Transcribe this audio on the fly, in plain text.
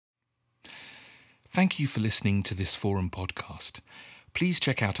Thank you for listening to this Forum podcast. Please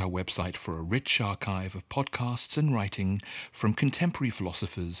check out our website for a rich archive of podcasts and writing from contemporary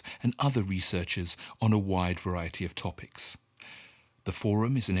philosophers and other researchers on a wide variety of topics. The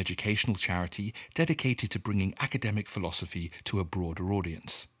Forum is an educational charity dedicated to bringing academic philosophy to a broader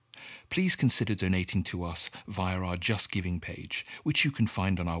audience. Please consider donating to us via our Just Giving page, which you can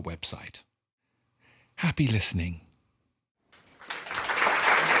find on our website. Happy listening.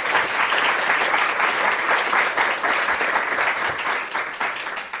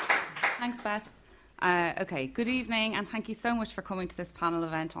 Thanks, Beth. Okay, good evening, and thank you so much for coming to this panel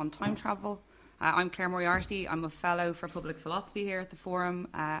event on time travel. I'm Clare Moriarty. I'm a fellow for public philosophy here at the Forum,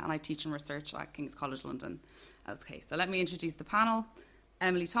 and I teach and research at King's College London. Okay, so let me introduce the panel.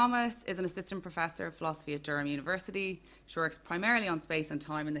 Emily Thomas is an assistant professor of philosophy at Durham University. She works primarily on space and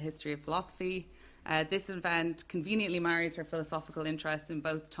time and the history of philosophy. This event conveniently marries her philosophical interests in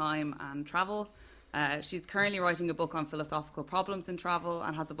both time and travel. She's currently writing a book on philosophical problems in travel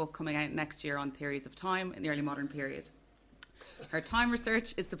and has a book coming out next year on theories of time in the early modern period. Her time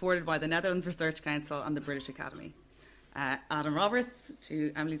research is supported by the Netherlands Research Council and the British Academy. Adam Roberts,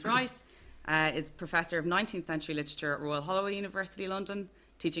 to Emily's right, is Professor of 19th century literature at Royal Holloway University, London,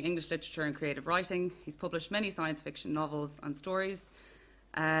 teaching English literature and creative writing. He's published many science fiction novels and stories.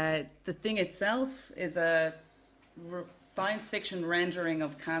 The Thing itself is a science fiction rendering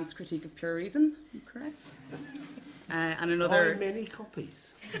of Kant's Critique of Pure Reason, correct? And another... Buy many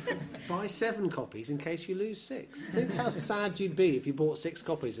copies. Buy 7 copies in case you lose 6. Think how sad you'd be if you bought 6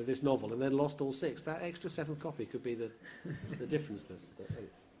 copies of this novel and then lost all 6. That extra 7th copy could be the difference.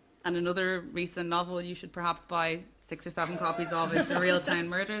 And another recent novel you should perhaps buy 6 or 7 copies of is The Real Town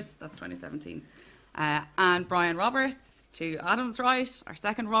Murders. That's 2017. And Bryan Roberts, to Adam's right, our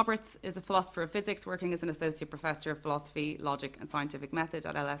second Roberts, is a philosopher of physics working as an associate professor of philosophy, logic and scientific method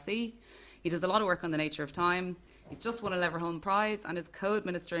at LSE. He does a lot of work on the nature of time. He's just won a Leverhulme Prize and is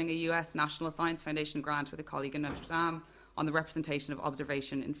co-administering a US National Science Foundation grant with a colleague in Notre Dame on the representation of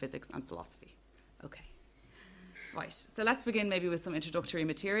observation in physics and philosophy. Okay. Right, so let's begin maybe with some introductory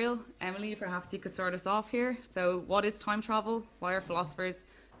material. Emily, perhaps you could start us off here. So what is time travel? Why are philosophers,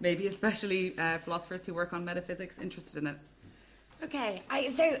 maybe especially philosophers who work on metaphysics, interested in it? Okay,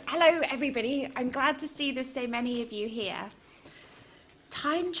 so hello everybody. I'm glad to see there's so many of you here.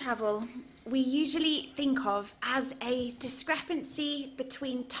 Time travel we usually think of as a discrepancy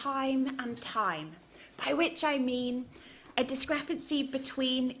between time and time, by which I mean a discrepancy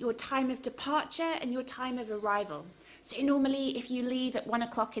between your time of departure and your time of arrival. So normally if you leave at 1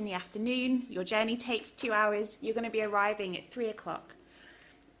 o'clock in the afternoon, your journey takes 2 hours, you're going to be arriving at 3 o'clock.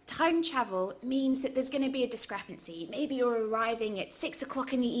 Time travel means that there's going to be a discrepancy. Maybe you're arriving at 6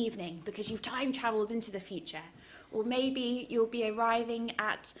 o'clock in the evening because you've time traveled into the future. Or maybe you'll be arriving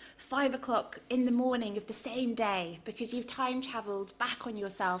at 5 o'clock in the morning of the same day because you've time traveled back on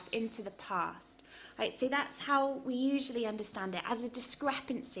yourself into the past. Right, so that's how we usually understand it, as a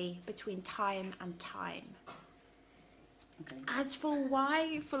discrepancy between time and time. Okay. As for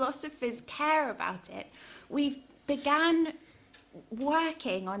why philosophers care about it, we've began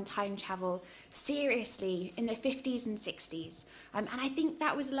working on time travel seriously in the 50s and 60s. And I think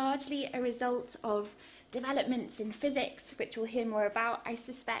that was largely a result of developments in physics, which we'll hear more about, I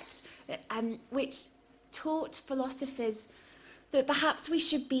suspect, which taught philosophers that perhaps we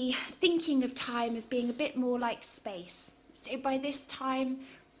should be thinking of time as being a bit more like space. So by this time,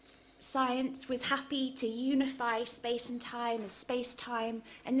 science was happy to unify space and time as space-time,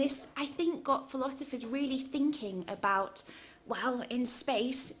 and this, I think, got philosophers really thinking about, well, in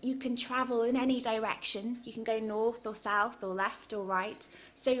space, you can travel in any direction. You can go north or south or left or right.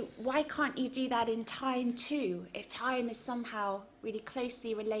 So why can't you do that in time too, if time is somehow really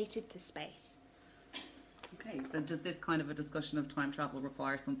closely related to space? Okay, so does this kind of a discussion of time travel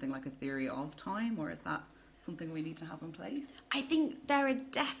require something like a theory of time, or is that something we need to have in place? I think there are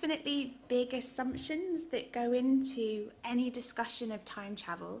definitely big assumptions that go into any discussion of time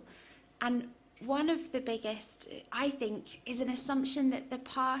travel. And one of the biggest, I think, is an assumption that the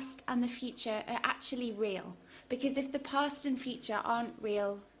past and the future are actually real. Because if the past and future aren't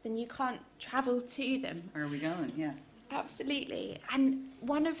real, then you can't travel to them. Where are we going? Yeah. Absolutely. And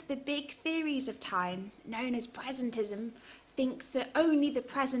one of the big theories of time, known as presentism, thinks that only the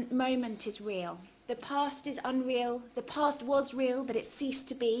present moment is real. The past is unreal. The past was real, but it ceased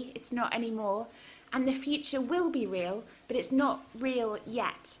to be. It's not anymore. And the future will be real, but it's not real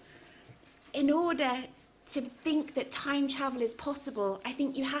yet. In order to think that time travel is possible, I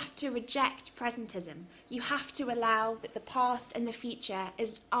think you have to reject presentism. You have to allow that the past and the future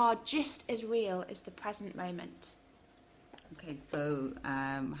are just as real as the present moment. Okay, so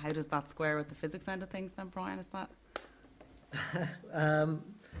how does that square with the physics end of things then, Brian? Is that?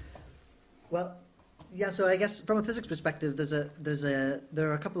 Well, yeah. So I guess from a physics perspective, there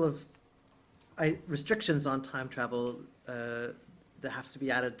are a couple of restrictions on time travel that have to be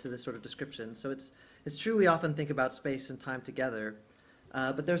added to this sort of description. So it's true we often think about space and time together,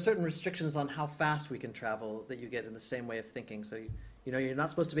 but there are certain restrictions on how fast we can travel that you get in the same way of thinking. So you're not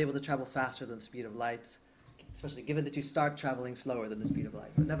supposed to be able to travel faster than the speed of light, especially given that you start traveling slower than the speed of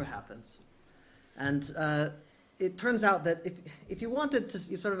light. It never happens. And it turns out that if you wanted to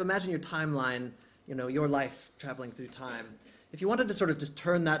sort of imagine your timeline, your life traveling through time, if you wanted to sort of just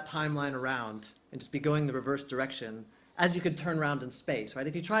turn that timeline around and just be going the reverse direction, as you could turn around in space, right?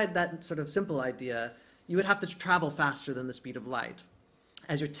 If you tried that sort of simple idea, you would have to travel faster than the speed of light.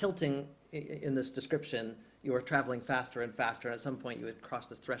 As you're tilting in this description, you are traveling faster and faster, and at some point you would cross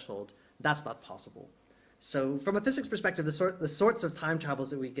this threshold. That's not possible. So from a physics perspective, the sorts of time travels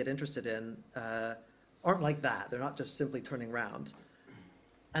that we get interested in aren't like that. They're not just simply turning around.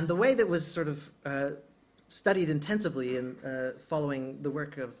 And the way that was sort of studied intensively in following the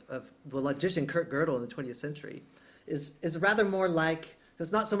work of the logician Kurt Gödel in the 20th century is rather more like,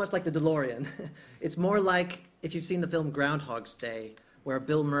 it's not so much like the DeLorean. It's more like if you've seen the film Groundhog's Day, where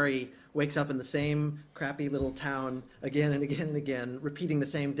Bill Murray wakes up in the same crappy little town again and again and again, repeating the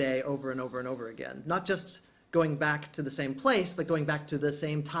same day over and over and over again. Not just going back to the same place, but going back to the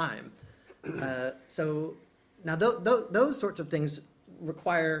same time. So now those sorts of things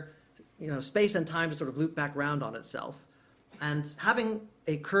require space and time to sort of loop back round on itself. And having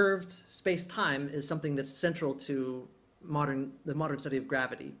a curved space-time is something that's central to the modern study of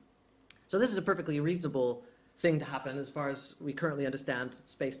gravity. So this is a perfectly reasonable thing to happen as far as we currently understand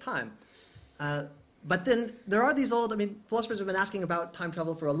space-time. But then there are these philosophers have been asking about time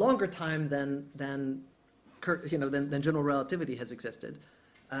travel for a longer time than general relativity has existed.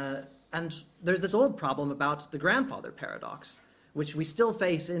 And there's this old problem about the grandfather paradox, which we still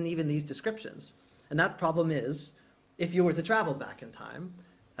face in even these descriptions. And that problem is, if you were to travel back in time,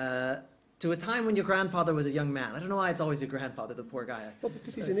 to a time when your grandfather was a young man. I don't know why it's always your grandfather, the poor guy. Well,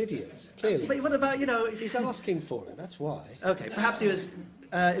 because he's an idiot, clearly. But what about, He's asking for it, that's why. Okay, perhaps he was,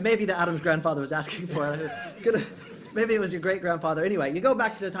 it may be that Adam's grandfather was asking for it. Maybe it was your great-grandfather. Anyway, you go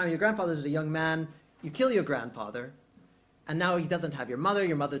back to the time your grandfather was a young man, you kill your grandfather, and now he doesn't have your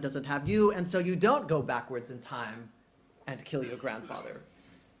mother doesn't have you, and so you don't go backwards in time and kill your grandfather.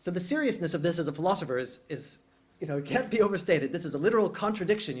 So the seriousness of this as a philosopher is it can't be overstated. This is a literal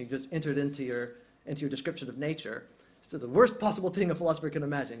contradiction you just entered into your description of nature. So the worst possible thing a philosopher can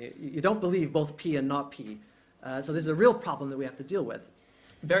imagine. You don't believe both P and not P. So this is a real problem that we have to deal with.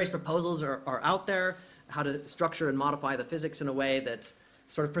 Various proposals are out there, how to structure and modify the physics in a way that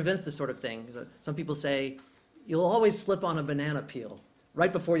sort of prevents this sort of thing. Some people say, you'll always slip on a banana peel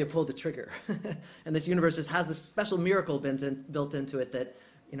right before you pull the trigger. And this universe has this special miracle built into it that,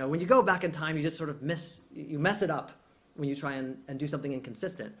 when you go back in time, you just sort of mess it up when you try and do something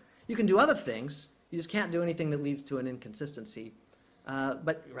inconsistent. You can do other things, you just can't do anything that leads to an inconsistency.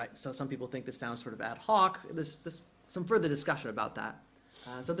 So some people think this sounds sort of ad hoc. There's some further discussion about that.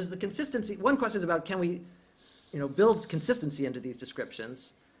 So there's the consistency. One question is about, can we build consistency into these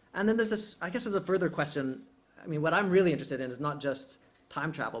descriptions? And then there's this, I guess there's a further question. What I'm really interested in is not just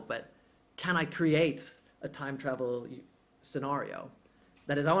time travel, but can I create a time travel scenario?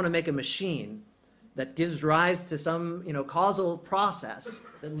 That is, I want to make a machine that gives rise to some causal process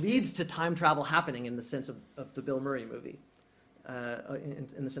that leads to time travel happening in the sense of the Bill Murray movie,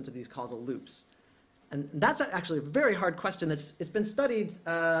 in the sense of these causal loops. And that's actually a very hard question. It's been studied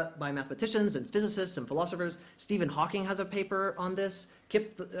by mathematicians and physicists and philosophers. Stephen Hawking has a paper on this.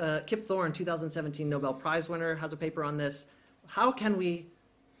 Kip Thorne, 2017 Nobel Prize winner, has a paper on this. How can we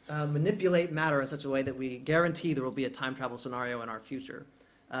manipulate matter in such a way that we guarantee there will be a time travel scenario in our future?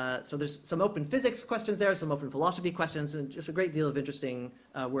 So there's some open physics questions there, some open philosophy questions, and just a great deal of interesting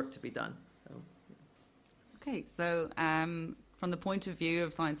work to be done. Okay, so from the point of view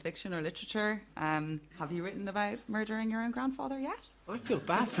of science fiction or literature, have you written about murdering your own grandfather yet? I feel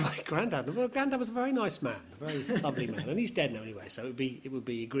bad for my granddad. My granddad was a very nice man, a very lovely man, and he's dead now anyway, so it would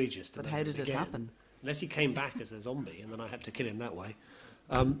be egregious to But make how did it again. happen? Unless he came back as a zombie, and then I had to kill him that way.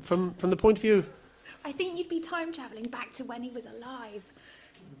 From the point of view... I think you'd be time travelling back to when he was alive.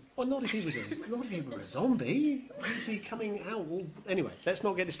 Well, not if he were a zombie. He'd be coming out. Well, anyway, let's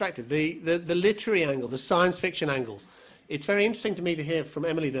not get distracted. The literary angle, the science fiction angle. It's very interesting to me to hear from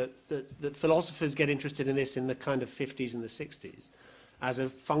Emily that philosophers get interested in this in the kind of 50s and the 60s as a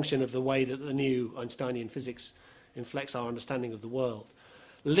function of the way that the new Einsteinian physics inflects our understanding of the world.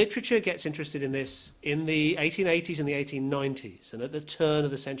 literature gets interested in this in the 1880s and the 1890s, and at the turn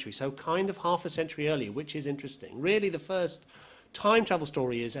of the century, so kind of half a century earlier, which is interesting. Really, the first time travel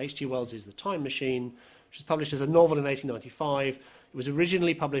story is H.G. Wells' The Time Machine, which was published as a novel in 1895. It was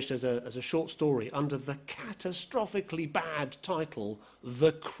originally published as a short story under the catastrophically bad title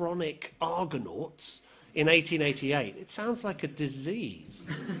The Chronic Argonauts in 1888. It sounds like a disease.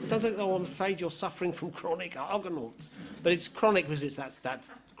 It sounds like, oh, I'm afraid you're suffering from chronic Argonauts. But it's chronic because that's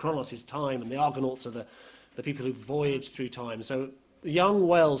Chronos is time, and the Argonauts are the people who voyage through time. So young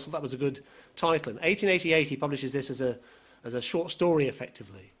Wells thought that was a good title. In 1888, he publishes this as a short story,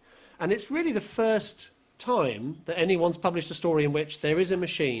 effectively. And it's really the first time that anyone's published a story in which there is a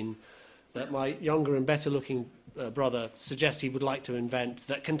machine that my younger and better-looking brother suggests he would like to invent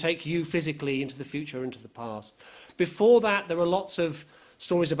that can take you physically into the future, into the past. Before that, there were lots of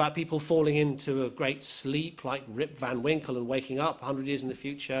stories about people falling into a great sleep, like Rip Van Winkle, and waking up 100 years in the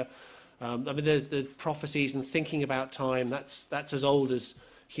future. I mean, there's the prophecies and thinking about time. That's as old as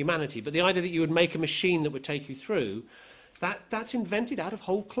humanity. But the idea that you would make a machine that would take you through, that's invented out of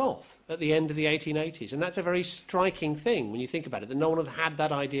whole cloth at the end of the 1880s. And that's a very striking thing when you think about it, that no one had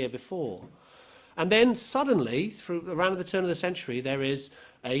that idea before. And then suddenly, around the turn of the century, there is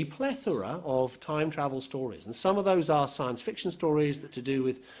a plethora of time travel stories. And some of those are science fiction stories that to do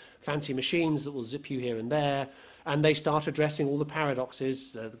with fancy machines that will zip you here and there. And they start addressing all the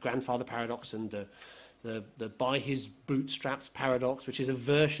paradoxes, the grandfather paradox and the by his bootstraps paradox, which is a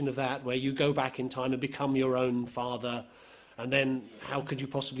version of that where you go back in time and become your own father. And then how could you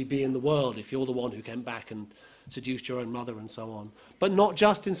possibly be in the world if you're the one who came back and seduced your own mother and so on? But not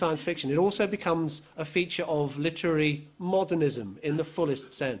just in science fiction. It also becomes a feature of literary modernism in the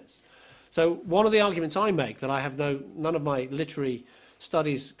fullest sense. So one of the arguments I make that I have none of my literary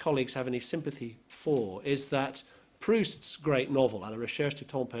studies colleagues have any sympathy for is that Proust's great novel, La Recherche du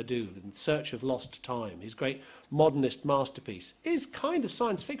Temps Perdu, In Search of Lost Time, his great modernist masterpiece, is kind of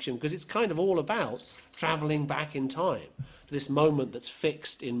science fiction because it's kind of all about travelling back in time to this moment that's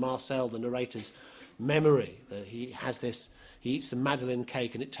fixed in Marcel, the narrator's memory. He eats the Madeleine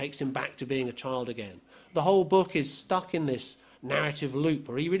cake and it takes him back to being a child again. The whole book is stuck in this narrative loop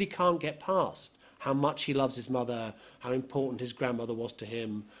where he really can't get past how much he loves his mother, how important his grandmother was to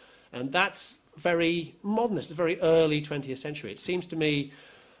him. And that's very modernist, the very early 20th century. It seems to me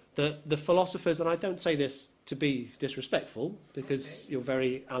that the philosophers, and I don't say this to be disrespectful, because you're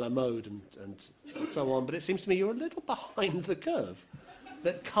very a la mode and so on, but it seems to me you're a little behind the curve.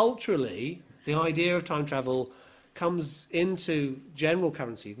 That culturally, the idea of time travel comes into general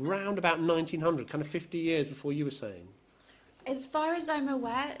currency round about 1900, kind of 50 years before you were saying. As far as I'm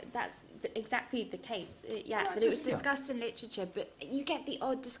aware, that's exactly the case. That it was discussed in literature, but you get the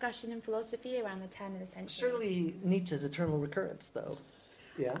odd discussion in philosophy around the turn of the century. Surely Nietzsche's eternal recurrence, though.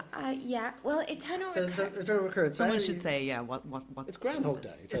 Yeah. Well, eternal recurrence. Someone should say, what? It's Groundhog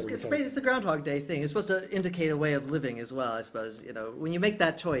Day. It's the Groundhog Day thing. It's supposed to indicate a way of living as well, I suppose. You know, when you make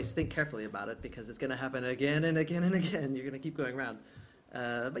that choice, think carefully about it because it's going to happen again and again and again. You're going to keep going around.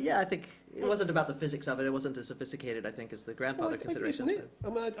 But yeah, I think it wasn't about the physics of it. It wasn't as sophisticated, I think, as the grandfather consideration. Isn't it? I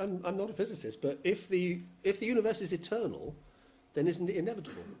mean, I'm not a physicist, but if the universe is eternal, then isn't it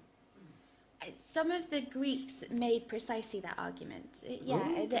inevitable? Some of the Greeks made precisely that argument.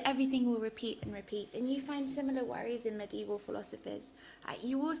 That everything will repeat and repeat, and you find similar worries in medieval philosophers.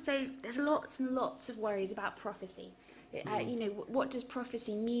 There's lots and lots of worries about prophecy. What does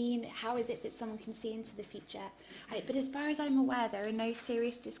prophecy mean? How is it that someone can see into the future? But as far as I'm aware, there are no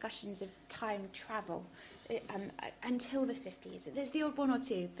serious discussions of time travel until the 50s. There's the odd one or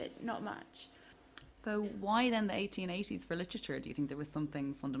two, but not much. So why then the 1880s for literature? Do you think there was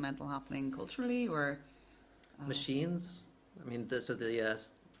something fundamental happening culturally, or machines? I mean, the sort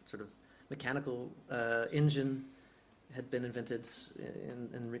of mechanical engine had been invented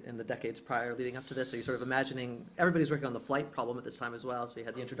in the decades prior, leading up to this. So you're sort of imagining everybody's working on the flight problem at this time as well. So you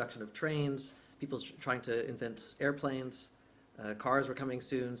had the introduction of trains, people trying to invent airplanes, cars were coming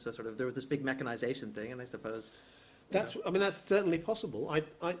soon. So sort of there was this big mechanization thing, and I suppose. That's certainly possible.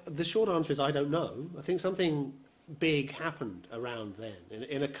 The short answer is I don't know. I think something big happened around then,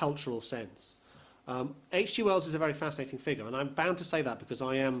 in a cultural sense. H.G. Wells is a very fascinating figure, and I'm bound to say that because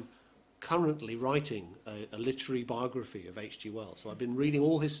I am currently writing a literary biography of H.G. Wells. So I've been reading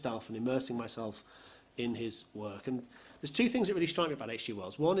all his stuff and immersing myself in his work. And there's two things that really strike me about H.G.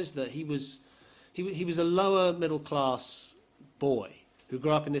 Wells. One is that he was a lower middle class boy who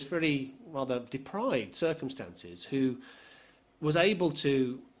grew up in this very rather deprived circumstances, who was able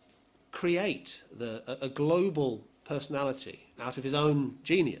to create a global personality out of his own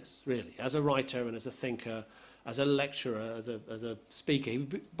genius, really, as a writer and as a thinker as a lecturer, as a speaker.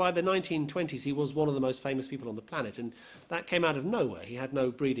 By the 1920s, he was one of the most famous people on the planet, and that came out of nowhere. He had no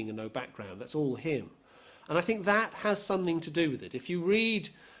breeding and no background. That's all him. And I think that has something to do with it. If you read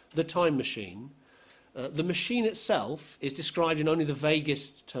The Time Machine, the machine itself is described in only the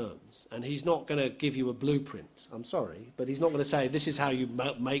vaguest terms, and he's not going to give you a blueprint. I'm sorry, but he's not going to say this is how you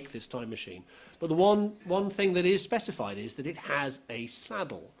make this time machine. But the one thing that is specified is that it has a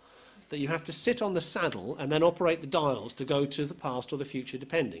saddle, that you have to sit on the saddle and then operate the dials to go to the past or the future,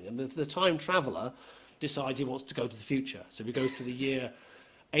 depending. And the time traveller decides he wants to go to the future. So he goes to the year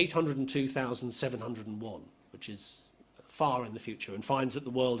 802,701, which is far in the future, and finds that the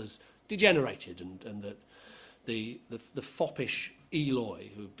world has degenerated, and that the foppish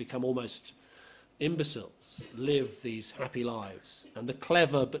Eloi, who become almost imbeciles, live these happy lives, and the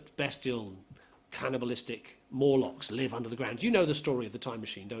clever but bestial cannibalistic Morlocks live under the ground. You know the story of the time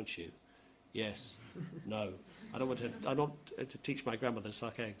machine, don't you? Yes. No. I don't want to teach my grandmother to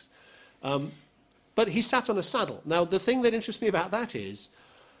suck eggs. But he sat on a saddle. Now, the thing that interests me about that is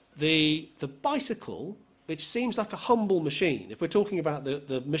the bicycle, which seems like a humble machine. If we're talking about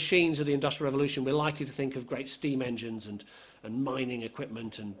the machines of the Industrial Revolution, we're likely to think of great steam engines and mining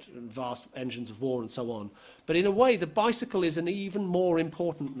equipment and vast engines of war and so on. But in a way, the bicycle is an even more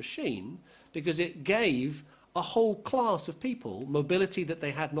important machine because it gave a whole class of people mobility that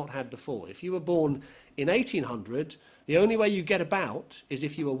they had not had before. If you were born in 1800, the only way you get about is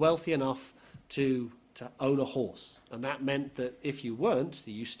if you were wealthy enough to own a horse. And that meant that if you weren't,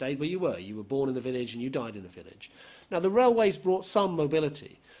 you stayed where you were. You were born in the village and you died in the village. Now, the railways brought some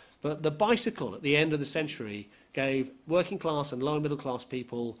mobility, but the bicycle at the end of the century gave working class and lower middle class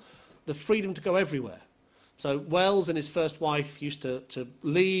people the freedom to go everywhere. So Wells and his first wife used to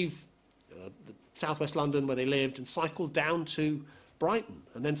leave southwest London where they lived and cycle down to Brighton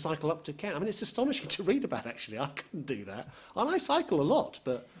and then cycle up to Kent. I mean, it's astonishing to read about, actually. I couldn't do that. And I cycle a lot,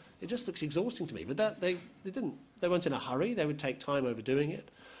 but it just looks exhausting to me. But they weren't in a hurry. They would take time over doing it.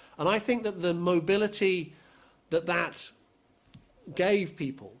 And I think that the mobility that gave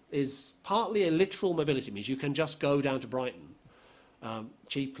people is partly a literal mobility. It means you can just go down to Brighton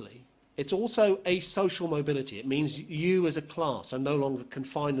cheaply. It's also a social mobility. It means you as a class are no longer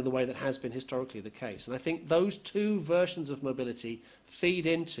confined in the way that has been historically the case. And I think those two versions of mobility feed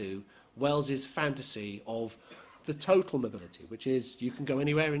into Wells's fantasy of the total mobility, which is you can go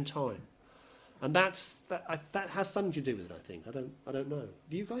anywhere in time. And that has something to do with it, I think. I don't know.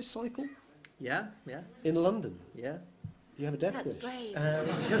 Do you guys cycle? Yeah. In London? Yeah. Do you have a death That's wish? brave.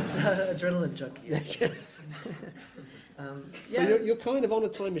 Just adrenaline junkie. So you're kind of on a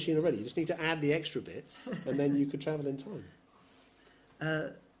time machine already. You just need to add the extra bits, and then you could travel in time.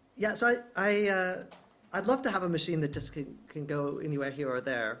 So I'd love to have a machine that just can go anywhere here or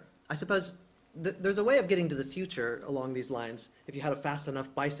there. I suppose there's a way of getting to the future along these lines if you had a fast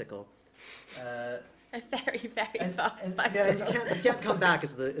enough bicycle. A very, very fast bicycle. Yeah, and you can't come back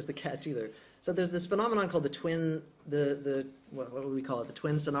is the catch either. So there's this phenomenon called the twin, what would we call it? The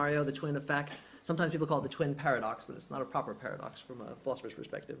twin scenario, the twin effect. Sometimes people call it the twin paradox, but it's not a proper paradox from a philosopher's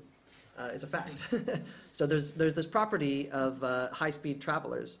perspective. It's a fact. So there's this property of high-speed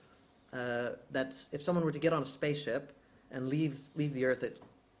travelers that if someone were to get on a spaceship and leave the Earth at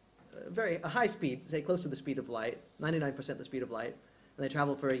a high speed, say close to the speed of light, 99% the speed of light, and they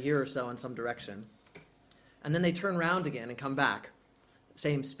travel for a year or so in some direction, and then they turn around again and come back,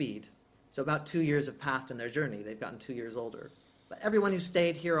 same speed. So about 2 years have passed in their journey. They've gotten 2 years older. But everyone who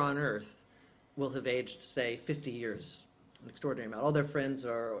stayed here on Earth will have aged, say, 50 years, an extraordinary amount. All their friends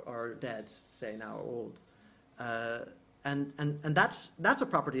are dead, say, now are old. And that's a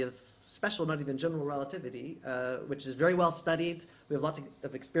property of special, not even general relativity, which is very well studied. We have lots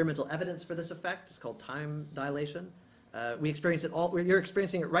of experimental evidence for this effect. It's called time dilation. We experience it all. You're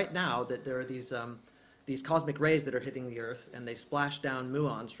experiencing it right now, that there are these cosmic rays that are hitting the Earth, and they splash down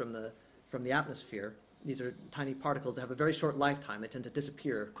muons from the atmosphere. These are tiny particles that have a very short lifetime. They tend to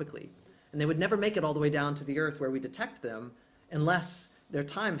disappear quickly. And they would never make it all the way down to the Earth where we detect them unless their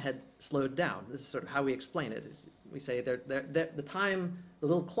time had slowed down. This is sort of how we explain it. We say the time, the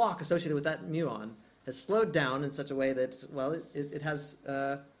little clock associated with that muon has slowed down in such a way that, well, it has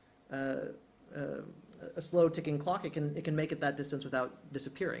a slow ticking clock. It can make it that distance without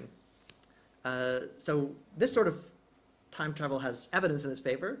disappearing. So this sort of time travel has evidence in its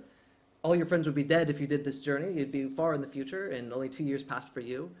favor. All your friends would be dead if you did this journey. You'd be far in the future, and only 2 years passed for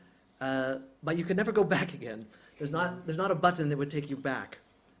you. But you could never go back again. There's not a button that would take you back.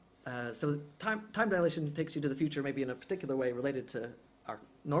 So time dilation takes you to the future, maybe in a particular way related to our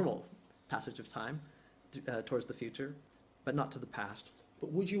normal passage of time towards the future, but not to the past.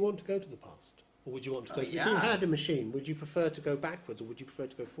 But would you want to go to the past? Or would you want to go... If you had a machine, would you prefer to go backwards or would you prefer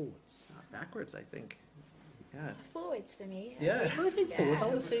to go forwards? Backwards, I think. Yeah. Forwards for me. Yeah. I think forwards. I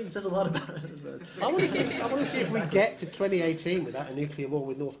want to see... It says a lot about it as well. I want to see if we get to 2018 without a nuclear war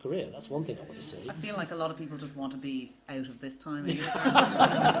with North Korea. That's one thing I want to see. I feel like a lot of people just want to be out of this time.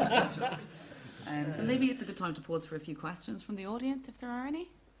 So maybe it's a good time to pause for a few questions from the audience, if there are any.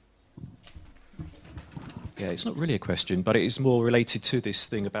 Yeah, it's not really a question, but it is more related to this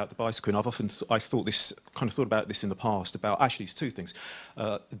thing about the bicycle. And I thought about this in the past about actually it's two things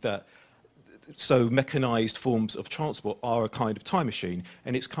so mechanised forms of transport are a kind of time machine,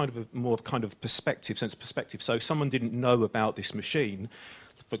 and it's kind of more of kind of sense of perspective. So if someone didn't know about this machine,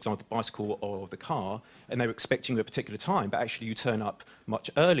 for example, the bicycle or the car, and they were expecting you at a particular time, but actually you turn up much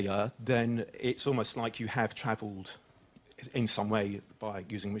earlier, then it's almost like you have travelled in some way by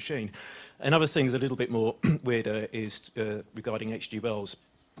using a machine. Another thing that's a little bit more weirder is regarding H.G. Wells.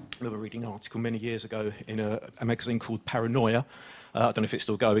 I remember reading an article many years ago in a magazine called Paranoia, I don't know if it's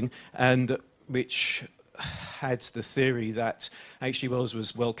still going, and which had the theory that H.G. Wells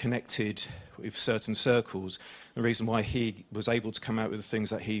was well connected with certain circles. The reason why he was able to come out with the things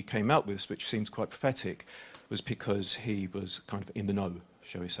that he came out with, which seems quite prophetic, was because he was kind of in the know,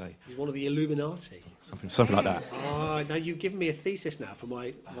 shall we say. He's one of the Illuminati. Something like that. Now you've given me a thesis now for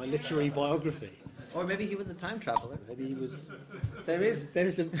my literary biography. Or maybe he was a time traveller. Maybe he was... There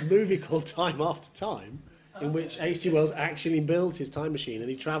is a movie called Time After Time in which H.G. Wells actually builds his time machine and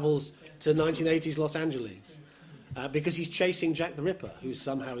he travels to 1980s Los Angeles because he's chasing Jack the Ripper, who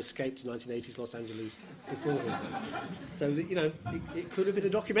somehow escaped 1980s Los Angeles before him. So, it could have been a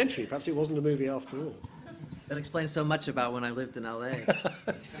documentary. Perhaps it wasn't a movie after all. That explains so much about when I lived in LA.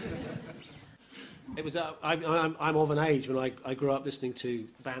 It was. I'm of an age when I grew up listening to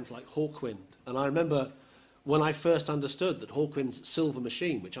bands like Hawkwind, and I remember when I first understood that Hawkwind's Silver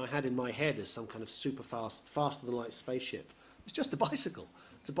Machine, which I had in my head as some kind of super fast, faster than light spaceship, was just a bicycle.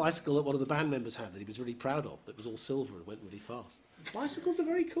 It's a bicycle that one of the band members had that he was really proud of, that was all silver and went really fast. Bicycles are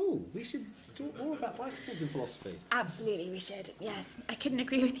very cool. We should talk more about bicycles in philosophy. Absolutely, we should. Yes, I couldn't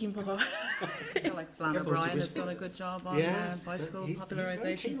agree with you more. I feel like Flan O'Brien has done a good job on bicycle popularisation. He's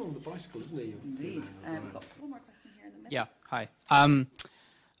very keen on the bicycle, isn't he? Indeed. We've got one more question here in the middle. Yeah, hi.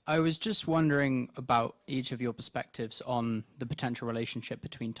 I was just wondering about each of your perspectives on the potential relationship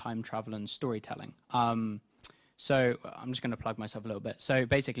between time travel and storytelling. So I'm just going to plug myself a little bit. So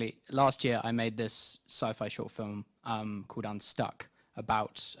basically, last year I made this sci-fi short film called Unstuck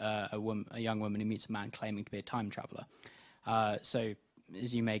about a young woman who meets a man claiming to be a time traveller. So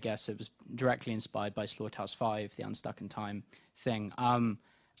as you may guess, it was directly inspired by Slaughterhouse 5, the Unstuck in Time thing.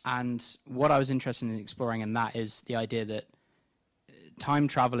 And what I was interested in exploring in that is the idea that time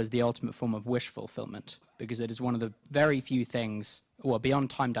travel is the ultimate form of wish fulfillment, because it is one of the very few things, well, beyond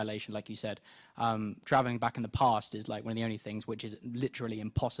time dilation, like you said, traveling back in the past is like one of the only things which is literally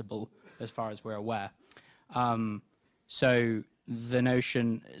impossible as far as we're aware. So the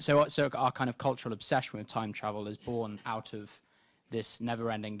notion, so our kind of cultural obsession with time travel is born out of this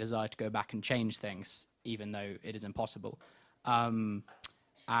never-ending desire to go back and change things, even though it is impossible.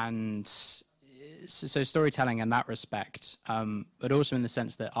 And so storytelling in that respect, but also in the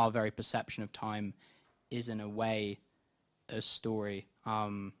sense that our very perception of time is in a way a story,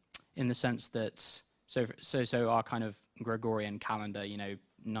 in the sense that so our kind of Gregorian calendar,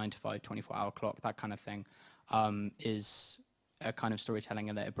 9 to 5, 24-hour clock, that kind of thing, is a kind of storytelling,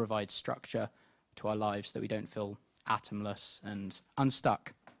 and that it provides structure to our lives so that we don't feel atomless and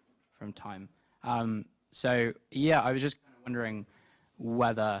unstuck from time. So yeah, I was just kind of wondering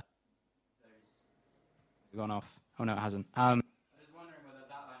whether gone off. Oh no, it hasn't. I was wondering whether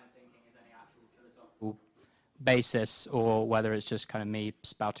that line of thinking is any actual philosophical basis, or whether it's just kind of me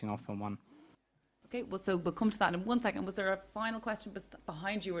spouting off on one. Okay, well, so we'll come to that in 1 second. Was there a final question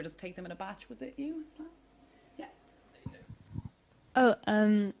behind you, or just take them in a batch? Was it you? Yeah. Oh,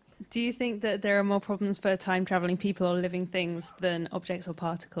 do you think that there are more problems for time-travelling people or living things than objects or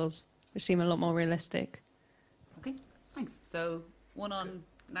particles, which seem a lot more realistic? Okay, thanks. So one on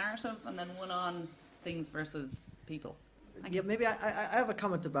narrative and then one on things versus people. Thank you. Maybe I have a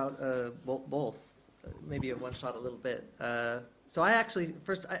comment about both, maybe at one shot a little bit. So I actually,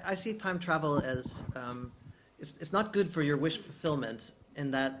 first, I see time travel as, it's not good for your wish fulfillment in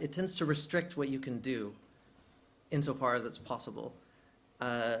that it tends to restrict what you can do insofar as it's possible.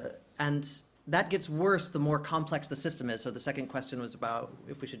 And that gets worse the more complex the system is. So the second question was about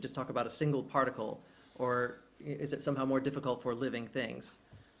if we should just talk about a single particle, or is it somehow more difficult for living things?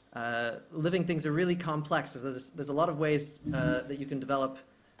 Living things are really complex. There's a lot of ways that you can develop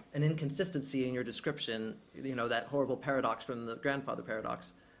an inconsistency in your description, that horrible paradox from the grandfather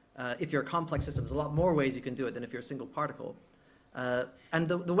paradox. If you're a complex system, there's a lot more ways you can do it than if you're a single particle. And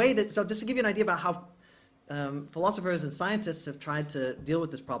the way that, so just to give you an idea about how philosophers and scientists have tried to deal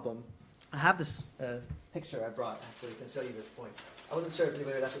with this problem, I have this picture I brought, actually, can show you this point. I wasn't sure if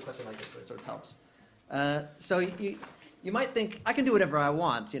anybody would ask a question like this, but it sort of helps. So you might think, I can do whatever I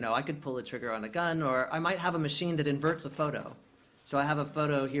want. I could pull a trigger on a gun, or I might have a machine that inverts a photo. So I have a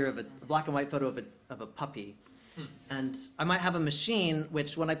photo here of a black and white photo of a puppy. And I might have a machine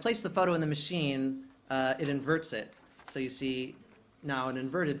which, when I place the photo in the machine, it inverts it. So you see now an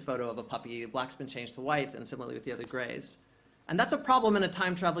inverted photo of a puppy. Black's been changed to white, and similarly with the other grays. And that's a problem in a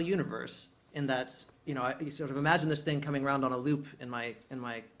time travel universe, in that you sort of imagine this thing coming around on a loop in my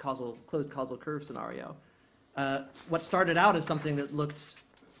closed causal curve scenario. What started out as something that looked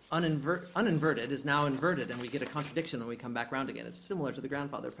uninverted is now inverted, and we get a contradiction when we come back around again. It's similar to the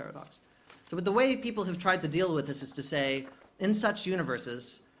grandfather paradox. So but the way people have tried to deal with this is to say, in such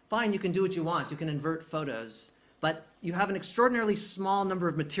universes, fine, you can do what you want. You can invert photos, but you have an extraordinarily small number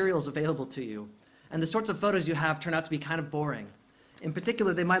of materials available to you. And the sorts of photos you have turn out to be kind of boring. In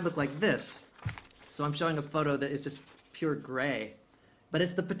particular, they might look like this. So I'm showing a photo that is just pure gray. But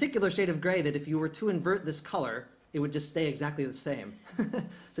it's the particular shade of gray that if you were to invert this color, it would just stay exactly the same.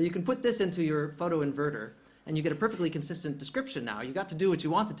 So you can put this into your photo inverter, and you get a perfectly consistent description now. You got to do what you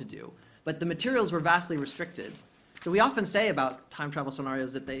wanted to do. But the materials were vastly restricted. So we often say about time travel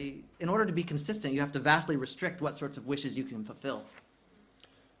scenarios that in order to be consistent, you have to vastly restrict what sorts of wishes you can fulfill.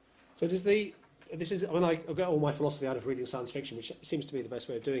 So I got all my philosophy out of reading science fiction, which seems to be the best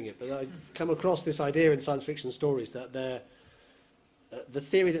way of doing it. But I've come across this idea in science fiction stories that the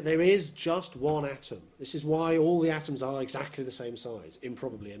theory that there is just one atom. This is why all the atoms are exactly the same size,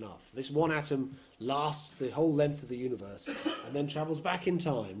 improbably enough. This one atom lasts the whole length of the universe and then travels back in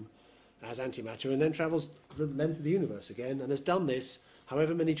time as antimatter and then travels the length of the universe again and has done this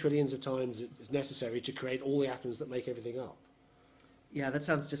however many trillions of times it is necessary to create all the atoms that make everything up. Yeah, that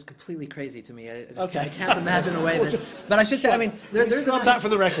sounds just completely crazy to me. I can't imagine a way that... But I should say, there's a nice... that for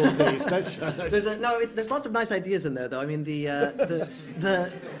the record, please. There's lots of nice ideas in there, though.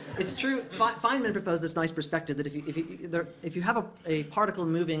 It's true. Feynman proposed this nice perspective that if you have a particle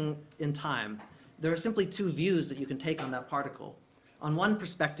moving in time, there are simply two views that you can take on that particle. On one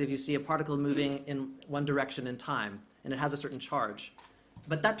perspective, you see a particle moving in one direction in time, and it has a certain charge.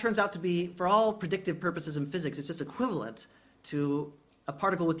 But that turns out to be, for all predictive purposes in physics, it's just equivalent to a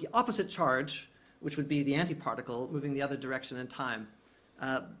particle with the opposite charge, which would be the antiparticle, moving the other direction in time.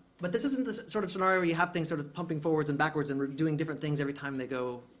 But this isn't the sort of scenario where you have things sort of pumping forwards and backwards and doing different things every time they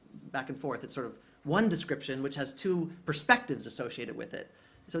go back and forth. It's sort of one description which has two perspectives associated with it.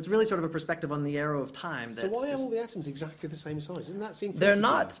 So it's really sort of a perspective on the arrow of time. So why are all the atoms exactly the same size? Doesn't that seem... They're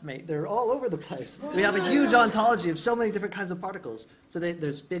not, mate. They're all over the place. We have a huge ontology of so many different kinds of particles. So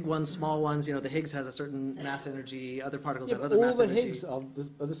there's big ones, small ones. The Higgs has a certain mass energy. Other particles have other mass energy. All the Higgs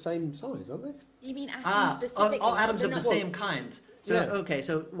are the same size, aren't they? You mean atoms specifically? All atoms of the same kind. So,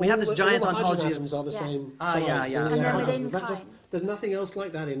 so we have this giant ontology. All the atoms are the same size. Yeah. And they're within kinds. There's nothing else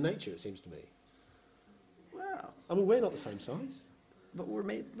like that in nature, it seems to me. Well, we're not the same size. But we're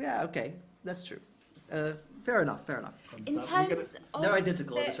made, okay, that's true. Fair enough. In terms of... They're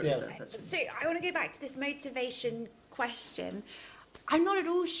identical in a certain sense, that's true. So I want to go back to this motivation question. I'm not at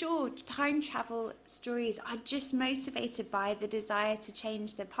all sure time travel stories are just motivated by the desire to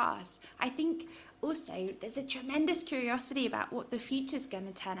change the past. I think also there's a tremendous curiosity about what the future's going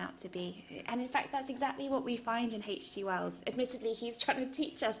to turn out to be. And in fact, that's exactly what we find in H.G. Wells. Admittedly, he's trying to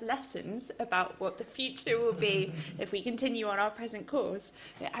teach us lessons about what the future will be if we continue on our present course.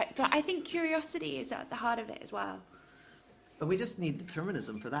 But I think curiosity is at the heart of it as well. But we just need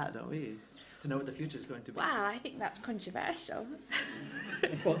determinism for that, don't we? To know what the future is going to be. Wow, I think that's controversial.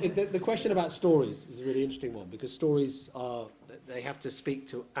 Well, the question about stories is a really interesting one, because stories they have to speak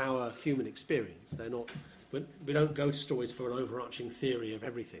to our human experience. They're not, we don't go to stories for an overarching theory of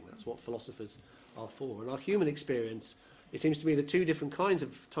everything. That's what philosophers are for. And our human experience, it seems to me, the two different kinds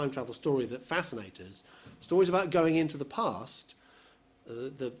of time travel story that fascinate us, stories about going into the past,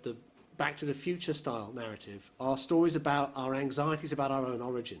 the Back to the Future style narrative, are stories about our anxieties about our own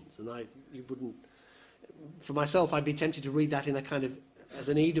origins. And for myself, I'd be tempted to read that in a kind of, as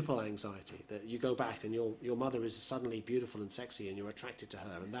an Oedipal anxiety, that you go back and your mother is suddenly beautiful and sexy and you're attracted to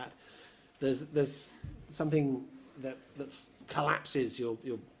her, and that there's something that collapses your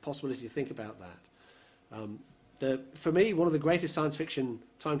possibility to think about that. For me, one of the greatest science fiction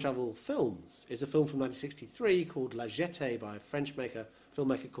time travel films is a film from 1963 called La Jetée by a French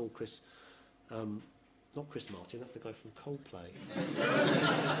filmmaker called not Chris Martin, that's the guy from Coldplay.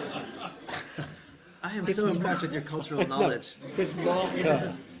 I am so impressed with your cultural knowledge. No, Chris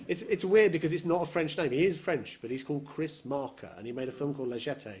Marker. It's weird because it's not a French name. He is French, but he's called Chris Marker, and he made a film called La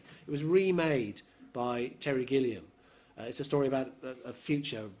Jetée. It was remade by Terry Gilliam. It's a story about a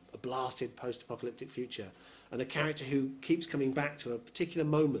future, a blasted post-apocalyptic future, and a character who keeps coming back to a particular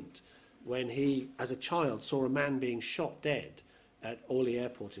moment when he, as a child, saw a man being shot dead at Orly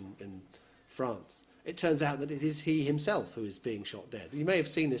Airport in France. It turns out that it is he himself who is being shot dead. You may have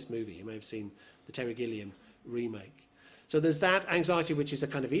seen this movie. You may have seen the Terry Gilliam remake. So there's that anxiety, which is a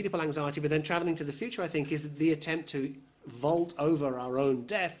kind of Oedipal anxiety, but then travelling to the future, I think, is the attempt to vault over our own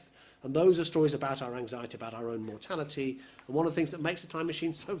death. And those are stories about our anxiety, about our own mortality. And one of the things that makes the time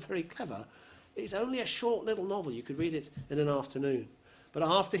machine so very clever, it's only a short little novel. You could read it in an afternoon. But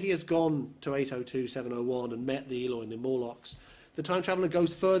after he has gone to 802, 701 and met the Eloy and the Morlocks, the time traveller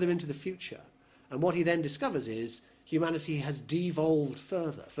goes further into the future. And what he then discovers is humanity has devolved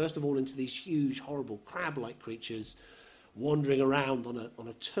further. First of all, into these huge, horrible, crab-like creatures wandering around on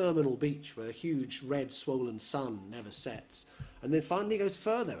a terminal beach where a huge, red, swollen sun never sets. And then finally goes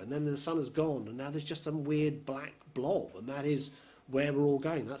further, and then the sun has gone, and now there's just some weird black blob, and that is where we're all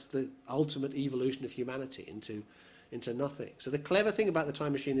going. That's the ultimate evolution of humanity into nothing. So the clever thing about the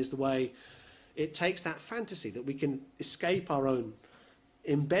time machine is the way it takes that fantasy that we can escape our own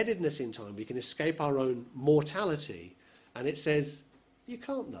embeddedness in time, we can escape our own mortality, and it says, you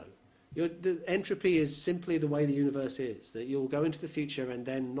can't know. The entropy is simply the way the universe is, that you'll go into the future and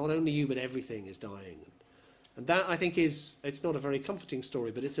then not only you but everything is dying. And that, I think, it's not a very comforting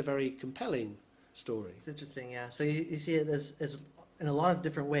story, but it's a very compelling story. It's interesting, yeah. So you see it as in a lot of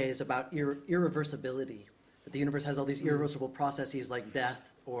different ways about irreversibility. That the universe has all these irreversible processes like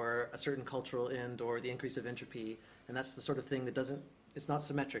death or a certain cultural end or the increase of entropy, and that's the sort of thing that it's not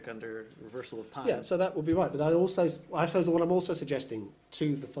symmetric under reversal of time. Yeah, so that would be right. But I suppose what I'm also suggesting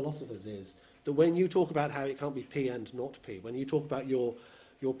to the philosophers is that when you talk about how it can't be P and not P, when you talk about your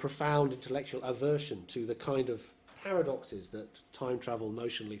profound intellectual aversion to the kind of paradoxes that time travel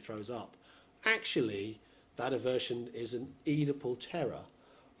notionally throws up, actually that aversion is an Oedipal terror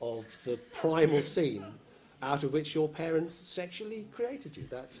of the primal scene out of which your parents sexually created you.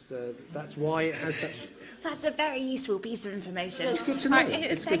 That's why it has such... That's a very useful piece of information. Yeah, it's good to know.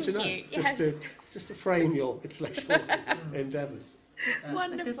 It's good to know. Thank you. Just to frame your intellectual endeavours.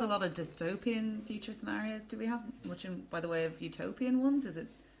 Wonderful. There's a lot of dystopian future scenarios. Do we have much by the way of utopian ones? Is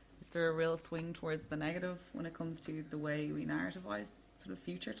there a real swing towards the negative when it comes to the way we narrativise sort of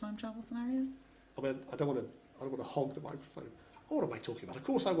future time travel scenarios? I mean, I don't want to hog the microphone. What am I talking about? Of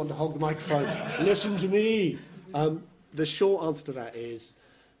course I want to hog the microphone. Listen to me. The short answer to that is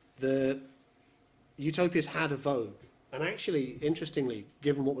the utopias had a vogue. And actually, interestingly,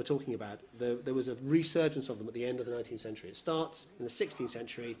 given what we're talking about, there was a resurgence of them at the end of the 19th century. It starts in the 16th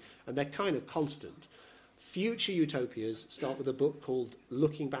century, and they're kind of constant. Future utopias start with a book called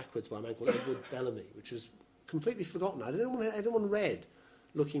Looking Backwards by a man called Edward Bellamy, which was completely forgotten. I don't want anyone read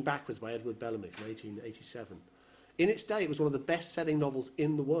Looking Backwards by Edward Bellamy from 1887. In its day, it was one of the best-selling novels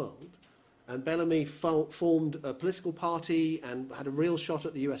in the world, and Bellamy formed a political party and had a real shot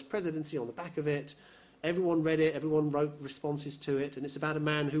at the US presidency on the back of it. Everyone read it, everyone wrote responses to it, and it's about a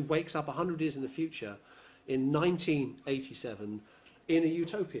man who wakes up 100 years in the future in 1987 in a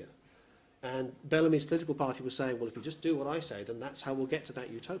utopia. And Bellamy's political party was saying, well, if we just do what I say, then that's how we'll get to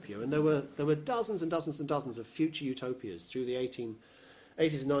that utopia. And there were dozens and dozens and dozens of future utopias through the 1880s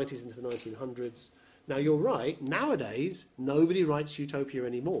and 90s into the 1900s. Now, you're right, nowadays, nobody writes utopia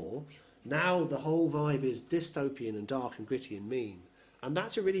anymore. Now the whole vibe is dystopian and dark and gritty and mean. And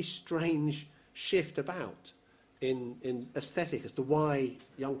that's a really strange shift about in aesthetic as to why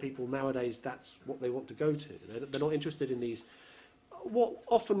young people nowadays, that's what they want to go to. They're not interested in these, what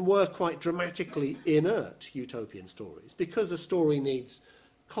often were quite dramatically inert utopian stories, because a story needs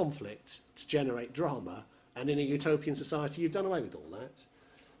conflict to generate drama, and in a utopian society, you've done away with all that.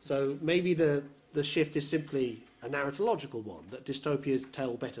 So maybe the shift is simply a narratological one, that dystopias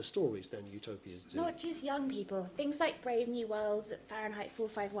tell better stories than utopias do. Not just young people. Things like Brave New World, Fahrenheit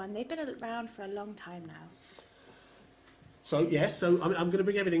 451, they've been around for a long time now. So, yes, I'm going to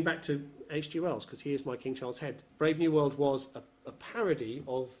bring everything back to H.G. Wells, because he is my King Charles head. Brave New World was a parody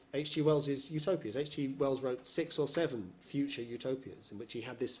of H.G. Wells's utopias. H.G. Wells wrote 6 or 7 future utopias, in which he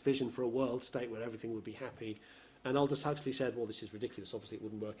had this vision for a world state where everything would be happy. And Aldous Huxley said, well, this is ridiculous, obviously it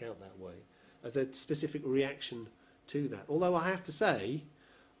wouldn't work out that way, as a specific reaction to that. Although I have to say,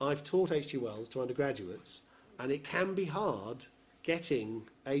 I've taught H.G. Wells to undergraduates, and it can be hard getting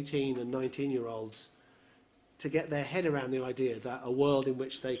 18 and 19-year-olds to get their head around the idea that a world in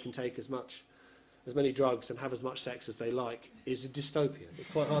which they can take as many drugs and have as much sex as they like is a dystopia. It's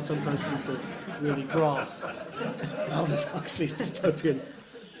quite hard sometimes for them to really grasp Aldous Huxley's dystopian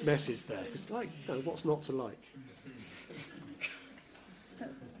message there. It's like, what's not to like? So,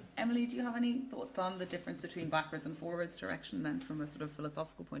 Emily, do you have any thoughts on the difference between backwards and forwards direction then from a sort of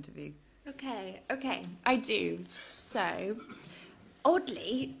philosophical point of view? Okay, I do. So,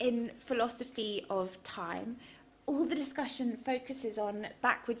 oddly, in philosophy of time, all the discussion focuses on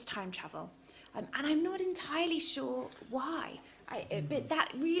backwards time travel. And I'm not entirely sure why, but that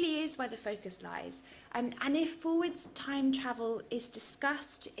really is where the focus lies. And if forwards time travel is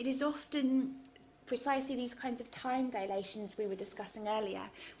discussed, it is often precisely these kinds of time dilations we were discussing earlier,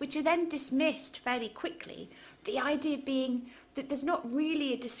 which are then dismissed fairly quickly. The idea being that there's not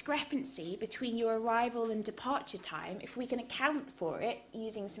really a discrepancy between your arrival and departure time if we can account for it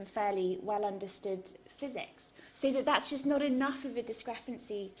using some fairly well understood physics. So that's just not enough of a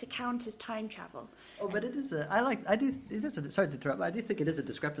discrepancy to count as time travel. Oh, but it is sorry to interrupt, but I do think it is a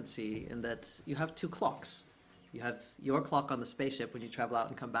discrepancy in that you have two clocks. You have your clock on the spaceship when you travel out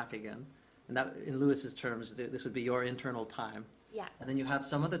and come back again. And that, in Lewis's terms, this would be your internal time. Yeah. And then you have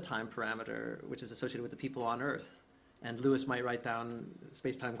some other time parameter which is associated with the people on Earth. And Lewis might write down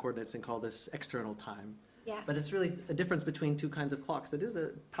space-time coordinates and call this external time. Yeah. But it's really a difference between two kinds of clocks. That is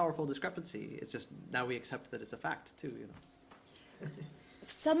a powerful discrepancy. It's just now we accept that it's a fact too,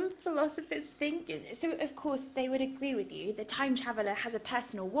 Some philosophers think, so of course they would agree with you, the time traveller has a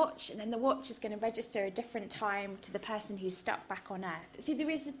personal watch and then the watch is going to register a different time to the person who's stuck back on Earth. So there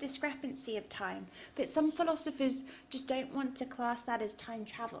is a discrepancy of time, but some philosophers just don't want to class that as time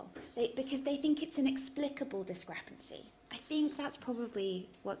travel because they think it's an explicable discrepancy. I think that's probably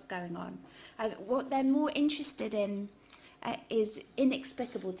what's going on. What they're more interested in is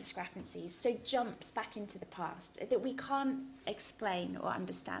inexplicable discrepancies, so jumps back into the past that we can't explain or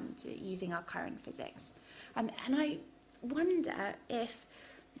understand using our current physics. And I wonder if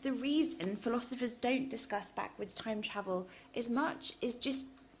the reason philosophers don't discuss backwards time travel as much is just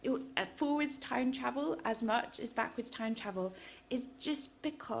forwards time travel as much as backwards time travel is just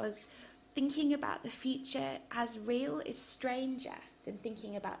because thinking about the future as real is stranger than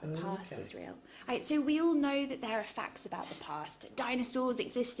thinking about the past as real. So we all know that there are facts about the past. Dinosaurs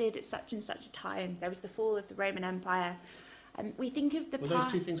existed at such and such a time. There was the fall of the Roman Empire. We think of the past... Were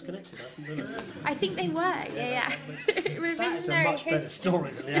those two things connected? I think they were, yeah. That's a much better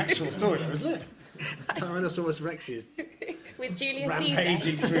story than the actual story, though, isn't it? Tyrannosaurus Rex is with Julius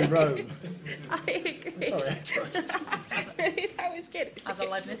rampaging Caesar. through Rome. I agree. Sorry. That was good. As a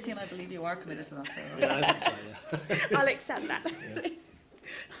Leibnizian, I believe you are committed to that. Yeah, I think so, yeah. I'll accept that.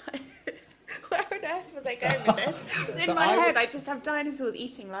 Yeah. Where on earth was I going with this? In my head, I just have dinosaurs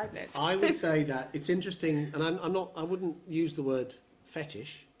eating Leibniz. I would say that it's interesting, and I wouldn't use the word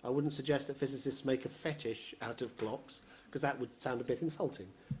fetish. I wouldn't suggest that physicists make a fetish out of clocks, because that would sound a bit insulting.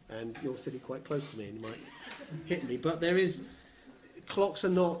 And you're sitting quite close to me, and you might hit me. But clocks are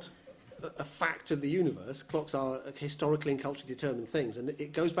not a fact of the universe. Clocks are historically and culturally determined things, and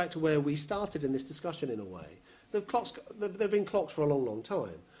it goes back to where we started in this discussion in a way. There have been clocks for a long, long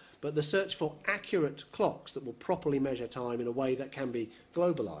time, but the search for accurate clocks that will properly measure time in a way that can be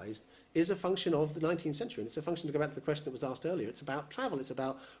globalised is a function of the 19th century. And it's a function, to go back to the question that was asked earlier, it's about travel, it's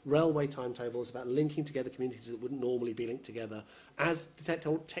about railway timetables, about linking together communities that wouldn't normally be linked together. As the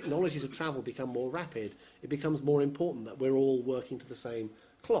technologies of travel become more rapid, it becomes more important that we're all working to the same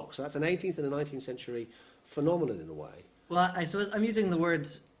clock. So that's an 18th and a 19th century phenomenon in a way. Well, I suppose I'm using the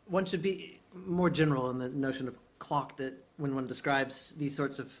words, one should be more general in the notion of clock, that when one describes these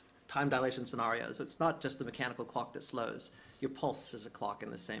sorts of time dilation scenarios, so it's not just the mechanical clock that slows. Your pulse is a clock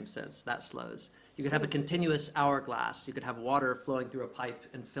in the same sense, that slows. You could have a continuous hourglass, you could have water flowing through a pipe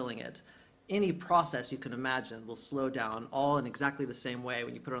and filling it. Any process you can imagine will slow down all in exactly the same way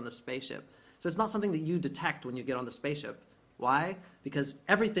when you put it on the spaceship. So it's not something that you detect when you get on the spaceship. Why? Because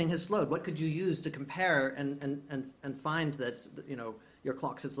everything has slowed. What could you use to compare and find that your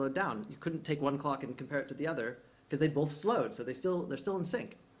clocks had slowed down? You couldn't take one clock and compare it to the other because they both slowed, so they're still in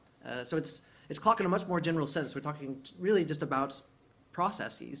sync. So it's clock in a much more general sense. We're talking really just about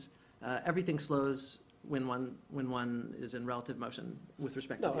processes. Everything slows when one is in relative motion with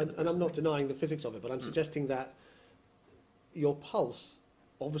respect to the others. And I'm not denying the physics of it, but I'm suggesting that your pulse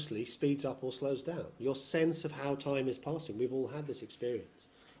obviously speeds up or slows down. Your sense of how time is passing, we've all had this experience.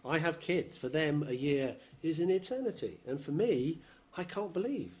 I have kids. For them, a year is an eternity. And for me, I can't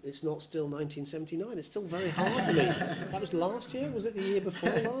believe it's not still 1979. It's still very hard for me. That was last year? Was it the year before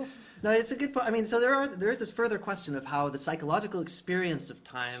last? No, it's a good point. I mean, so there is this further question of how the psychological experience of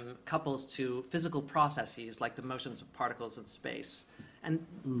time couples to physical processes like the motions of particles in space.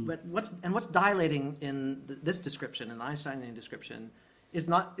 But what's dilating in this description, in the Einsteinian description, is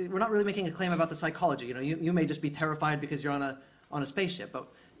not, we're not really making a claim about the psychology. You may just be terrified because you're on a spaceship,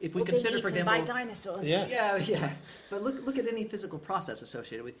 but if we Or consider, being for eaten example, by dinosaurs. Yeah. yeah. But look at any physical process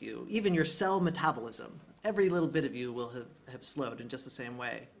associated with you. Even your cell metabolism. Every little bit of you will have slowed in just the same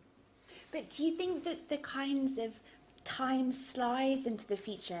way. But do you think that the kinds of time slides into the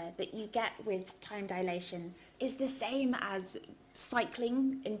future that you get with time dilation is the same as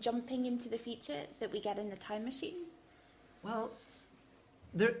cycling and jumping into the future that we get in the time machine? Well,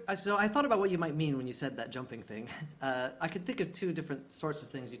 so I thought about what you might mean when you said that jumping thing. I could think of two different sorts of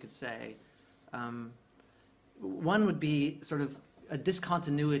things you could say. One would be sort of a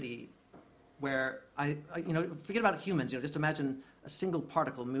discontinuity where forget about humans, just imagine a single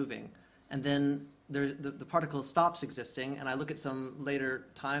particle moving, and then the particle stops existing, and I look at some later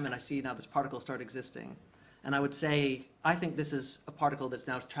time and I see now this particle start existing. And I would say, I think this is a particle that's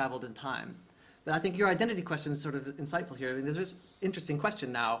now traveled in time. But I think your identity question is sort of insightful here. I mean, there's this interesting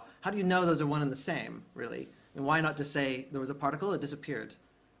question now. How do you know those are one and the same, really? And why not just say there was a particle that disappeared,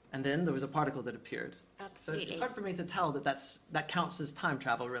 and then there was a particle that appeared? Absolutely. So it's hard for me to tell that counts as time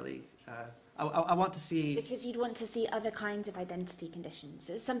travel, really. I want to see... Because you'd want to see other kinds of identity conditions.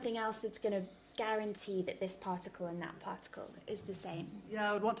 So something else that's going to guarantee that this particle and that particle is the same.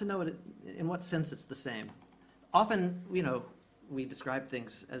 Yeah, I would want to know in what sense it's the same. Often, we describe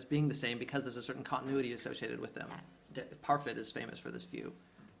things as being the same because there's a certain continuity associated with them. Parfit is famous for this view.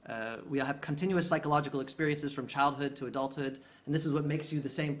 We have continuous psychological experiences from childhood to adulthood, and this is what makes you the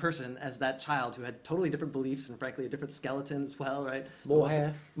same person as that child who had totally different beliefs and, frankly, a different skeleton as well, right? More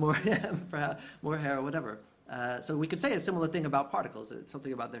hair. More hair or whatever. So we could say a similar thing about particles. It's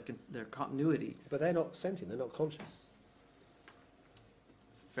something about their continuity. But they're not sentient, they're not conscious.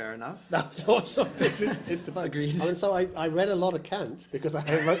 Fair enough. Agreed. I mean, so I read a lot of Kant because I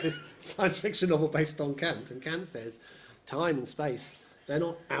wrote this science fiction novel based on Kant, and Kant says time and space, they're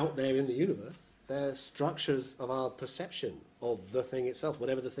not out there in the universe. They're structures of our perception of the thing itself,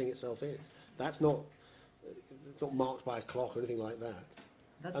 whatever the thing itself is. It's not marked by a clock or anything like that.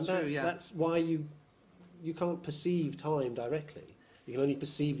 That's true, yeah. That's why you can't perceive time directly. You can only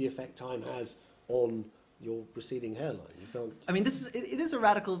perceive the effect time has on your receding hairline. You can't. I mean, it is a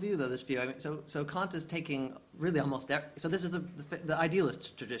radical view, though. This view. I mean, so Kant is taking really almost. So this is the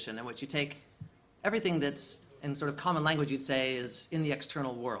idealist tradition in which you take everything that's in sort of common language. You'd say is in the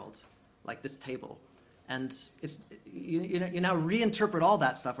external world, like this table, and you now reinterpret all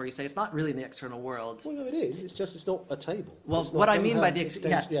that stuff where you say it's not really in the external world. Well, no, it is. It's not a table. Well, what I mean by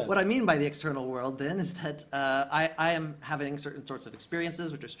the external world then is that I am having certain sorts of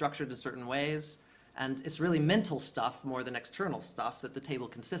experiences which are structured in certain ways. And it's really mental stuff more than external stuff that the table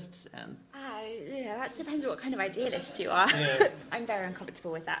consists in. Yeah, that depends on what kind of idealist you are. Yeah. I'm very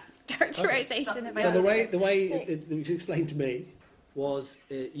uncomfortable with that characterization. Okay. So the way it was explained to me was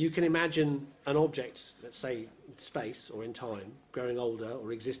you can imagine an object, let's say in space or in time, growing older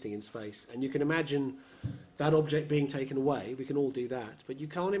or existing in space, and you can imagine that object being taken away. We can all do that. But you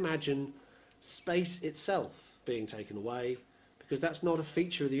can't imagine space itself being taken away, because that's not a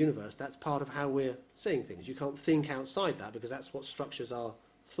feature of the universe. That's part of how we're seeing things. You can't think outside that because that's what structures our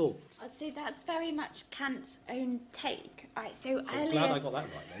thoughts. So that's very much Kant's own take. All right, so I'm glad I got that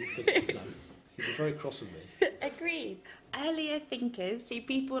right then, because he was very cross with me. Agreed. Earlier thinkers, so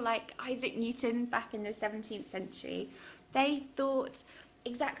people like Isaac Newton back in the 17th century, they thought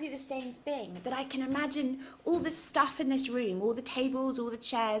exactly the same thing, that I can imagine all the stuff in this room, all the tables, all the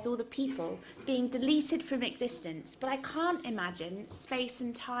chairs, all the people being deleted from existence, but I can't imagine space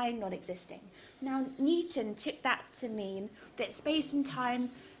and time not existing. Now, Newton took that to mean that space and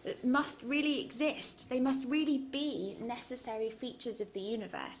time must really exist. They must really be necessary features of the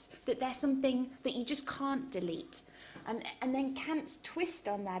universe, that they're something that you just can't delete. And then Kant's twist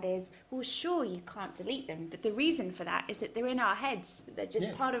on that is, well, sure, you can't delete them, but the reason for that is that they're in our heads. They're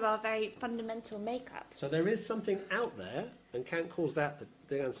just part of our very fundamental makeup. So there is something out there, and Kant calls that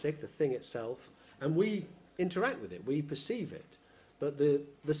the Ansich, the thing itself, and we interact with it, we perceive it. But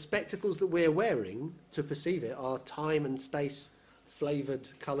the spectacles that we're wearing to perceive it are time and space flavoured,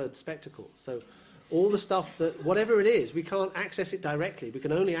 coloured spectacles. So all the stuff that, whatever it is, we can't access it directly. We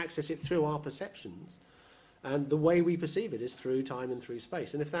can only access it through our perceptions. And the way we perceive it is through time and through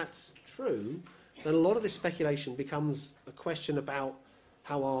space. And if that's true, then a lot of this speculation becomes a question about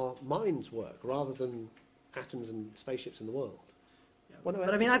how our minds work, rather than atoms and spaceships in the world.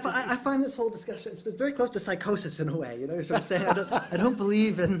 But I mean, I find this whole discussion, it's very close to psychosis in a way, You're sort of saying, I don't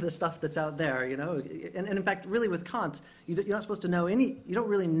believe in the stuff that's out there, And in fact, really with Kant, you're not supposed to know you don't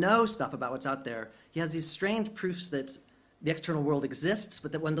really know stuff about what's out there. He has these strange proofs that the external world exists,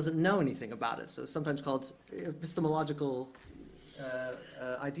 but that one doesn't know anything about it. So it's sometimes called epistemological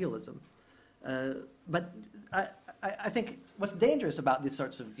idealism. But I think what's dangerous about these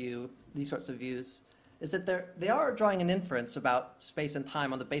sorts of views is that they are drawing an inference about space and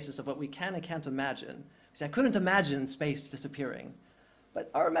time on the basis of what we can and can't imagine. See, I couldn't imagine space disappearing.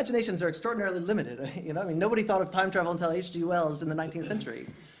 But our imaginations are extraordinarily limited. You know, I mean, nobody thought of time travel until H.G. Wells in the 19th century.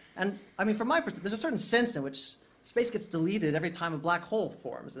 And I mean, from my perspective, there's a certain sense in which space gets deleted every time a black hole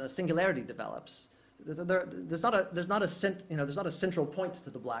forms and a singularity develops. There's not a central point to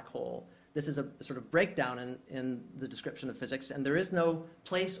the black hole. This is a sort of breakdown in the description of physics, and there is no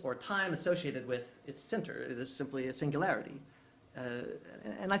place or time associated with its center. It is simply a singularity.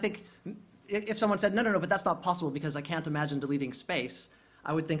 And I think if someone said, no, but that's not possible because I can't imagine deleting space,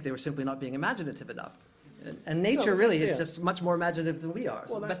 I would think they were simply not being imaginative enough. And nature really is just much more imaginative than we are,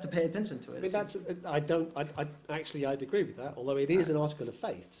 so it's best to pay attention to it. I mean, I'd agree with that, although it is an article of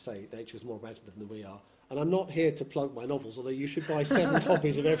faith to say nature is more imaginative than we are. And I'm not here to plug my novels, although you should buy 7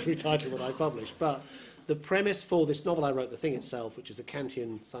 copies of every title that I publish. But the premise for this novel I wrote, The Thing Itself, which is a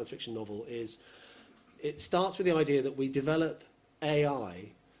Kantian science fiction novel, is it starts with the idea that we develop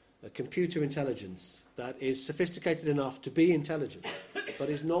AI, a computer intelligence, that is sophisticated enough to be intelligent, but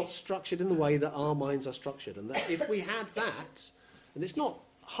is not structured in the way that our minds are structured. And that if we had that, and it's not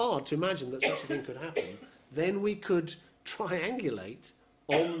hard to imagine that such a thing could happen, then we could triangulate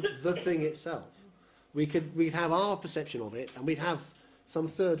on the thing itself. We'd have our perception of it, and we'd have some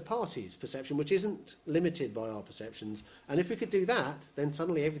third party's perception, which isn't limited by our perceptions. And if we could do that, then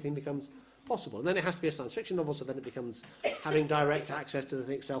suddenly everything becomes possible. And then it has to be a science fiction novel, so then it becomes having direct access to the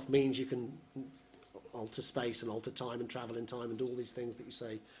thing itself means you can alter space and alter time and travel in time and do all these things that you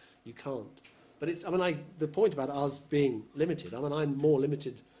say you can't. But it's, the point about us being limited, I'm more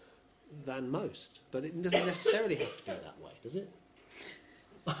limited than most, but it doesn't necessarily have to be that way, does it?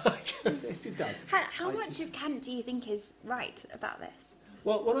 It does. How much of Kant do you think is right about this?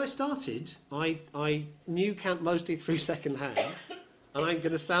 Well, when I started, I knew Kant mostly through second-hand, and I'm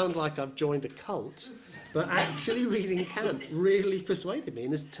going to sound like I've joined a cult, but actually reading Kant really persuaded me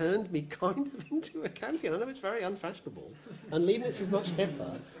and has turned me kind of into a Kantian. I know it's very unfashionable, and Leibniz is much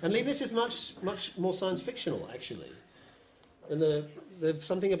hipper, and Leibniz is much more science fictional, actually. And there's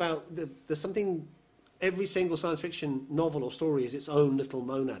something about there's something. Every single science fiction novel or story is its own little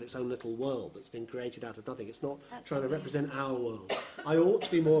monad, its own little world that's been created out of nothing. It's not trying to represent our world. I ought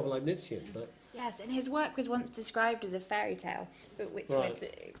to be more of a Leibnizian, but... Yes, and his work was once described as a fairy tale, which would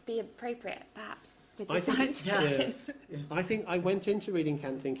be appropriate, perhaps, with the science fiction. Yeah. I think I went into reading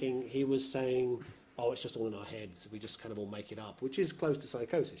Kant thinking he was saying, oh, it's just all in our heads, we just kind of all make it up, which is close to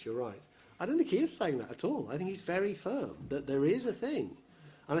psychosis, you're right. I don't think he is saying that at all. I think he's very firm that there is a thing.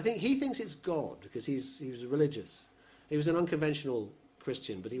 And I think he thinks it's God because he was religious. He was an unconventional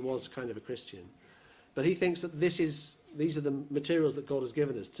Christian, but he was kind of a Christian. But he thinks that these are the materials that God has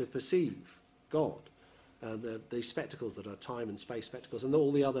given us to perceive God. The spectacles that are time and space spectacles, and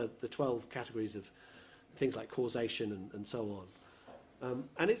all the 12 categories of things like causation and so on.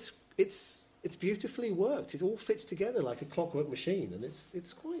 And it's beautifully worked. It all fits together like a clockwork machine, and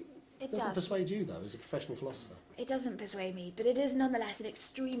it's quite... It doesn't persuade you, though, as a professional philosopher. It doesn't persuade me, but it is nonetheless an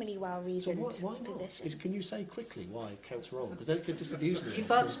extremely well-reasoned so why position. Can you say quickly why Kant's wrong? Because then it could disabuse me. He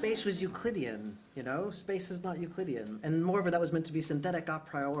thought space was Euclidean, you know? Space is not Euclidean. And moreover, that was meant to be synthetic a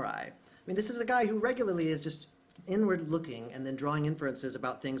priori. I mean, this is a guy who regularly is just inward-looking and then drawing inferences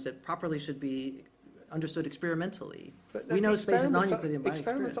about things that properly should be understood experimentally. But we know space is non-Euclidean by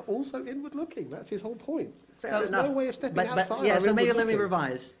experiments experience. are also inward-looking. That's his whole point. So There's no way of stepping outside. Yeah, so maybe let me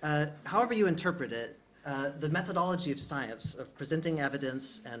revise. However you interpret it, the methodology of science, of presenting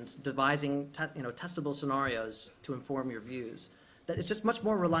evidence and devising testable scenarios to inform your views, that it's just much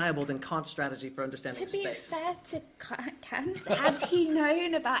more reliable than Kant's strategy for understanding space. To be fair to Kant, had he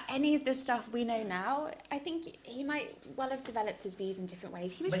known about any of the stuff we know now, I think he might well have developed his views in different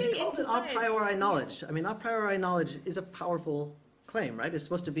ways. He was really into science. A priori knowledge. I mean, a priori knowledge is a powerful claim, right? It's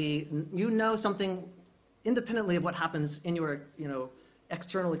supposed to be, you know something independently of what happens in your,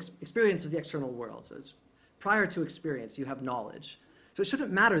 external experience of the external world. So it's prior to experience, you have knowledge. So it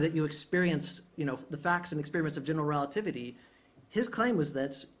shouldn't matter that you experience, the facts and experiments of general relativity. His claim was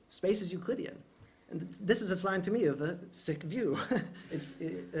that space is Euclidean. And this is a sign to me of a sick view.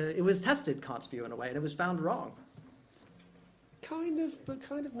 It was tested, Kant's view, in a way, and it was found wrong. Kind of, but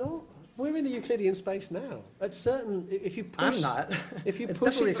kind of not. We're in a Euclidean space now. At certain, if you push, I'm not. If you It's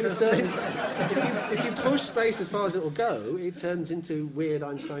push it definitely to a certain, if you push space as far as it'll go, it turns into weird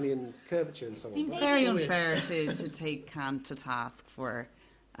Einsteinian curvature and so on. Seems very unfair to take Kant to task for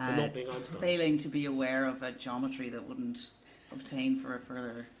not being Einstein. failing to be aware of a geometry that wouldn't obtain for a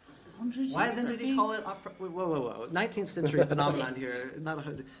further 100 years. Why then did he maybe? call it whoa. 19th century phenomenon here, not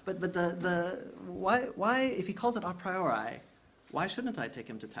 100. But why if he calls it a priori, why shouldn't I take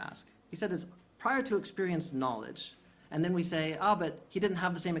him to task? He said it's prior to experienced knowledge, and then we say, but he didn't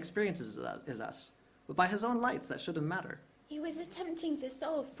have the same experiences as us. But by his own lights, that shouldn't matter. He was attempting to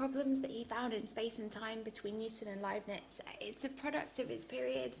solve problems that he found in space and time between Newton and Leibniz. It's a product of his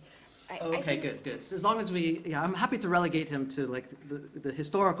period. Okay, good. So as long as I'm happy to relegate him to like the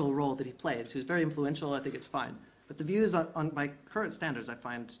historical role that he played. He was very influential. I think it's fine. But the views on by current standards, I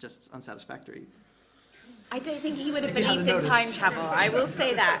find just unsatisfactory. I don't think he would have believed in time travel. I will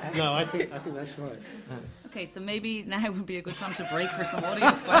say that. No, I think that's right. Okay, so maybe now would be a good time to break for some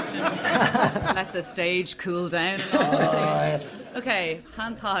audience questions. Let the stage cool down a notch or two. Yes. Okay,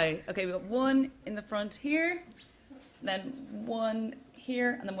 hands high. Okay, we've got one in the front here, then one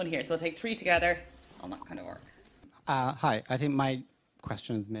here, and then one here. So we'll take three together on that kind of work. Hi, I think my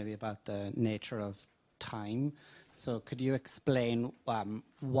question is maybe about the nature of time. So could you explain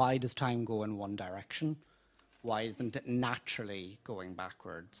why does time go in one direction? Why isn't it naturally going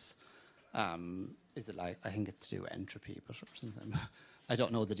backwards? Is it like, I think it's to do with entropy or something. I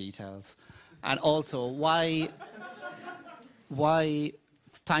don't know the details. And also, why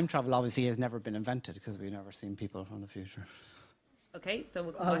time travel obviously has never been invented because we've never seen people from the future. Okay, so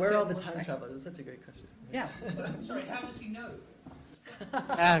we'll come back Where to are it all the in one time second. travelers? That's such a great question. Yeah. Sorry, how does he know?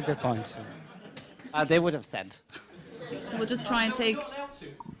 Good point. They would have said. So we'll just try and take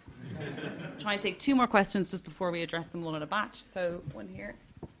two more questions just before we address them all in a batch. So one here.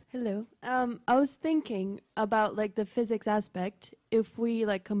 Hello. I was thinking about like the physics aspect. If we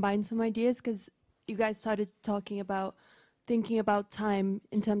like combine some ideas, because you guys started thinking about time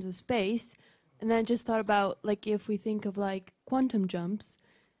in terms of space, and then I just thought about like if we think of like quantum jumps,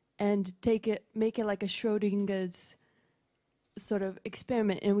 and make it like a Schrodinger's sort of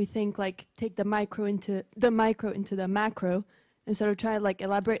experiment, and we think like take the micro into the macro, and sort of try to like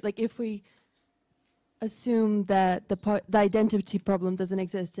elaborate like if we assume that the identity problem doesn't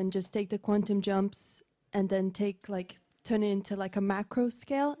exist and just take the quantum jumps and then turn it into like a macro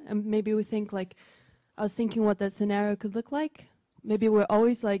scale, and maybe we think like I was thinking what that scenario could look like. Maybe we're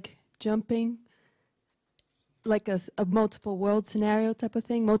always like jumping like a multiple world scenario type of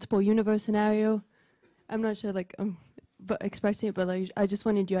thing, multiple universe scenario. I'm not sure like but expressing it, but like, I just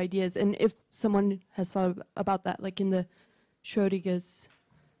wanted your ideas, and if someone has thought about that like in the Schrodinger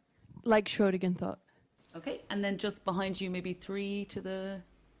thought. Okay, and then just behind you, maybe three to the...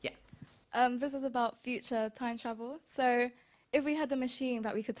 Yeah. This is about future time travel. So if we had a machine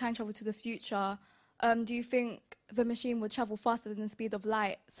that we could time travel to the future, do you think the machine would travel faster than the speed of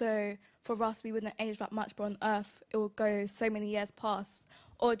light? So for us, we wouldn't age that much, but on Earth, it would go so many years past.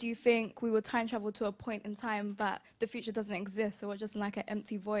 Or do you think we would time travel to a point in time that the future doesn't exist, so we're just in like an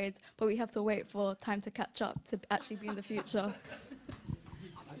empty void, but we have to wait for time to catch up to actually be in the future?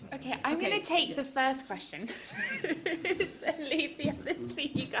 Okay, I'm going to take the first question and leave the others for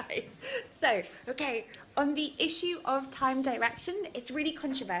you guys. So, okay, on the issue of time direction, it's really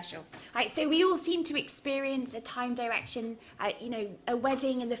controversial. Right, so we all seem to experience a time direction. A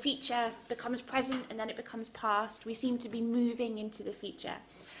wedding in the future becomes present and then it becomes past. We seem to be moving into the future.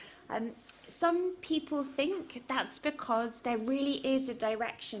 Some people think that's because there really is a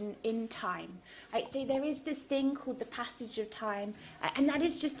direction in time. Right? So there is this thing called the passage of time, and that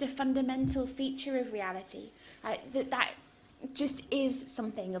is just a fundamental feature of reality. That just is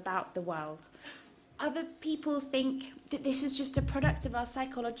something about the world. Other people think that this is just a product of our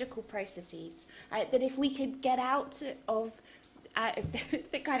psychological processes, that if we could get out of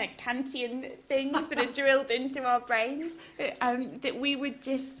the kind of Kantian things that are drilled into our brains, that we would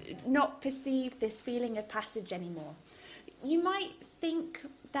just not perceive this feeling of passage anymore. You might think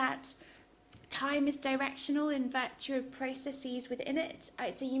that time is directional in virtue of processes within it.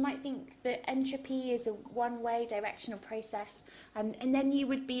 So you might think that entropy is a one-way directional process, and then you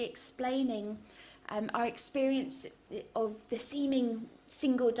would be explaining our experience of the seeming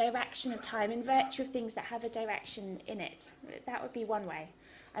single direction of time in virtue of things that have a direction in it. That would be one way.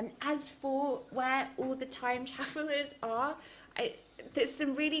 As for where all the time travelers are, there's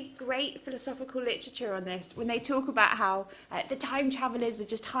some really great philosophical literature on this when they talk about how the time travelers are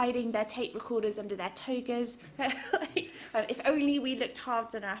just hiding their tape recorders under their togas. If only we looked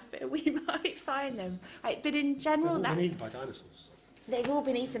hard enough, we might find them. But in general, They've all been eaten by dinosaurs. They've all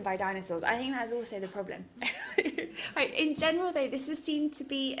been eaten by dinosaurs. I think that's also the problem. In general, though, this has seemed to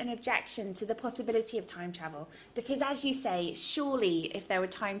be an objection to the possibility of time travel. Because, as you say, surely if there were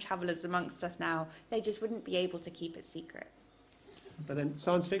time travellers amongst us now, they just wouldn't be able to keep it secret. But then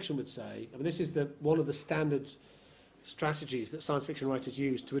science fiction would say, this is one of the standard strategies that science fiction writers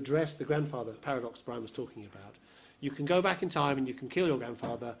use to address the grandfather paradox Bryan was talking about. You can go back in time and you can kill your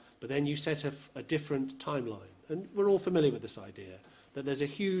grandfather, but then you set a different timeline. And we're all familiar with this idea, that there's a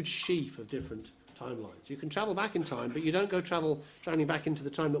huge sheaf of different timelines. You can travel back in time, but you don't go traveling back into the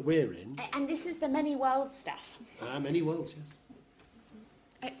time that we're in. And this is the many worlds stuff. Many worlds, yes.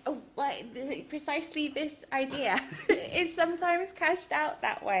 Precisely this idea is sometimes cashed out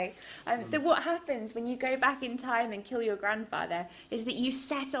that way. What happens when you go back in time and kill your grandfather is that you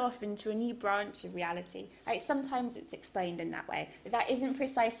set off into a new branch of reality. Sometimes it's explained in that way. But that isn't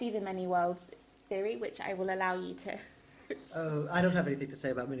precisely the many worlds theory, which I will allow you to. I don't have anything to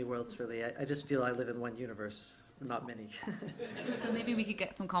say about many worlds, really. I just feel I live in one universe, not many. So maybe we could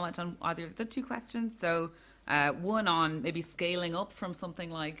get some comment on either of the two questions. So one on maybe scaling up from something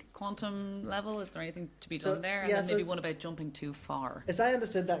like quantum level. Is there anything to be done there? And then maybe one about jumping too far. As I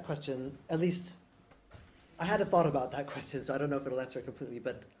understood that question, at least I had a thought about that question, so I don't know if it'll answer it completely.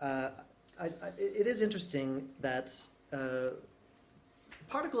 But it is interesting that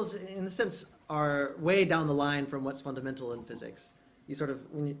particles, in a sense, are way down the line from what's fundamental in physics. You sort of,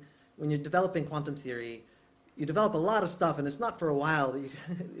 when you're developing quantum theory, you develop a lot of stuff, and it's not for a while that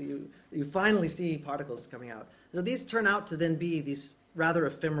you finally see particles coming out. So these turn out to then be these rather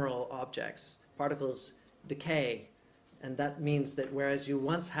ephemeral objects. Particles decay, and that means that whereas you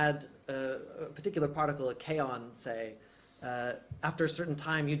once had a particular particle, a kaon, say, after a certain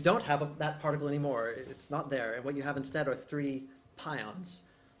time, you don't have that particle anymore. It's not there, and what you have instead are 3 pions.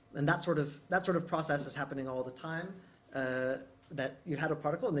 And that sort of process is happening all the time, that you had a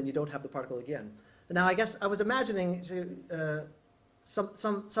particle, and then you don't have the particle again. Now, I guess I was imagining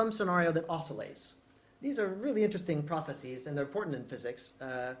some scenario that oscillates. These are really interesting processes, and they're important in physics,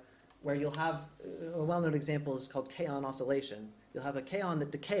 where you'll have a well-known example is called kaon oscillation. You'll have a kaon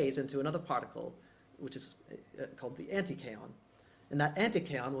that decays into another particle, which is called the antikaon. And that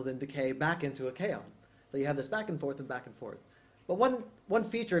antikaon will then decay back into a kaon. So you have this back and forth and back and forth. But one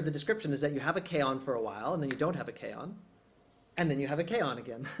feature of the description is that you have a kaon for a while, and then you don't have a kaon. And then you have a kaon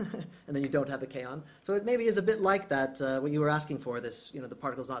again, and then you don't have a kaon. So it maybe is a bit like that, what you were asking for, this, the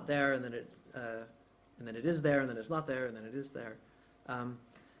particle's not there, and then it is there, and then it's not there, and then it is there.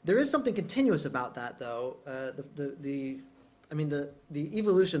 There is something continuous about that, though. The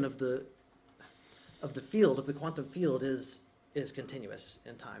evolution of the field, of the quantum field, is continuous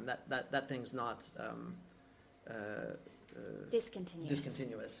in time. That thing's not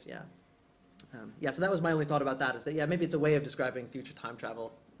discontinuous. Yeah. So that was my only thought about that, is that, maybe it's a way of describing future time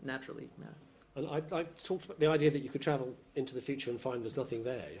travel naturally. Yeah. And I talked about the idea that you could travel into the future and find there's nothing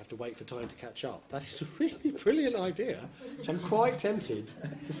there. You have to wait for time to catch up. That is a really brilliant idea, which I'm quite tempted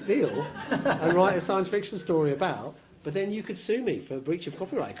to steal and write a science fiction story about. But then you could sue me for breach of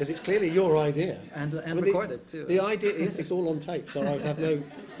copyright, because it's clearly your idea. And record it, too. The idea is, it's all on tape, so I would have no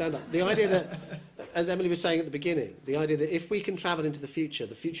stand-up. The idea that, as Emily was saying at the beginning, the idea that if we can travel into the future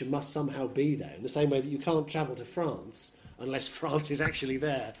must somehow be there, in the same way that you can't travel to France unless France is actually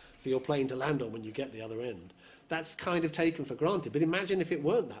there for your plane to land on when you get the other end. That's kind of taken for granted. But imagine if it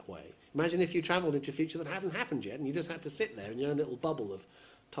weren't that way. Imagine if you travelled into a future that hadn't happened yet, and you just had to sit there in your own little bubble of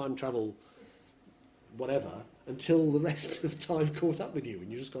time travel, whatever, until the rest of time caught up with you,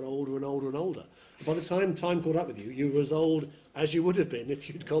 and you just got older and older and older. And by the time time caught up with you, you were as old as you would have been if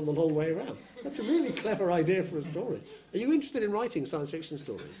you'd gone the long way around. That's a really clever idea for a story. Are you interested in writing science fiction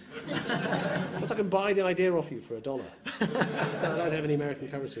stories? Perhaps I can buy the idea off you for $1. So I don't have any American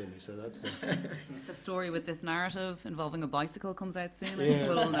currency on me, so that's... The story with this narrative involving a bicycle comes out soon. I think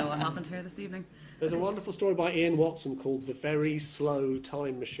we'll all know what happened here this evening. There's a wonderful story by Ian Watson called The Very Slow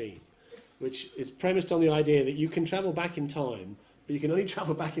Time Machine, which is premised on the idea that you can travel back in time, but you can only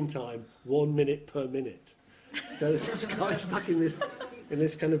travel back in time 1 minute per minute. So there's this guy stuck in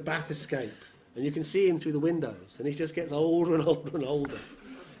this kind of bath escape, and you can see him through the windows, and he just gets older and older and older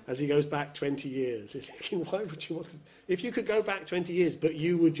as he goes back 20 years. You're thinking, why would you want to... If you could go back 20 years, but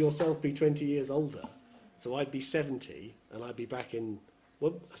you would yourself be 20 years older, so I'd be 70, and I'd be back in...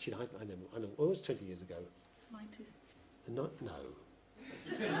 Well, actually, I know. What was 20 years ago? 90s. No.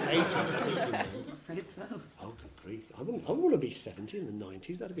 80s, I think you mean. I'm afraid so. Oh, good grief. I wouldn't want to be 70 in the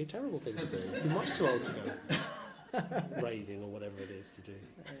 90s. That'd be a terrible thing to do. I'd be much too old to go raving or whatever it is to do.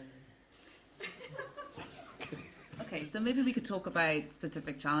 Okay, so maybe we could talk about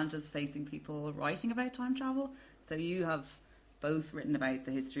specific challenges facing people writing about time travel. So you have both written about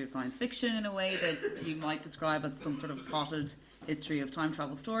the history of science fiction in a way that you might describe as some sort of plotted history of time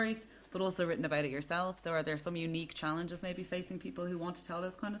travel stories, but also written about it yourself. So are there some unique challenges maybe facing people who want to tell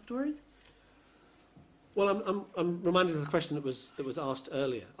those kind of stories? Well, I'm reminded of the question that was asked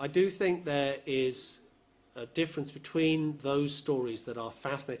earlier. I do think there is a difference between those stories that are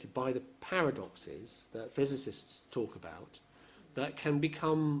fascinated by the paradoxes that physicists talk about, that can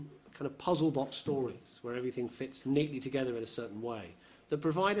become kind of puzzle box stories where everything fits neatly together in a certain way, that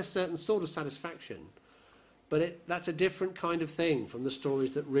provide a certain sort of satisfaction. But that's a different kind of thing from the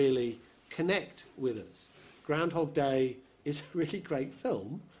stories that really connect with us. Groundhog Day is a really great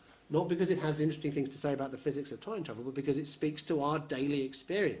film, not because it has interesting things to say about the physics of time travel, but because it speaks to our daily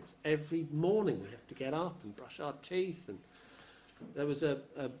experience. Every morning we have to get up and brush our teeth. And there was a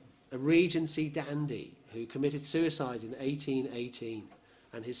Regency dandy who committed suicide in 1818,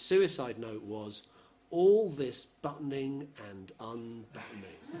 and his suicide note was, "All this buttoning and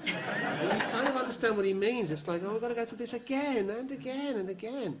unbuttoning." And you kind of understand what he means. It's like, oh, we've got to go through this again and again and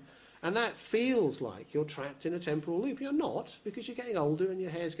again. And that feels like you're trapped in a temporal loop. You're not, because you're getting older and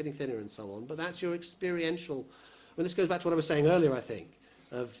your hair's getting thinner and so on, but that's your experiential... Well, this goes back to what I was saying earlier, I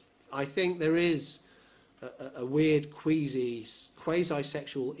think there is a weird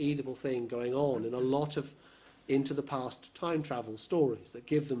quasi-sexual Oedipal thing going on in a lot of into the past time travel stories that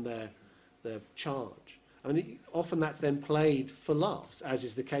give them their charge. I mean, often that's then played for laughs, as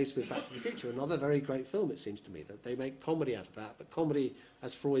is the case with Back to the Future, another very great film, it seems to me, that they make comedy out of that. But comedy,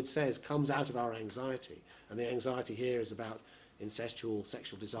 as Freud says, comes out of our anxiety. And the anxiety here is about incestual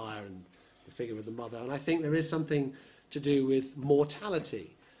sexual desire and the figure of the mother. And I think there is something to do with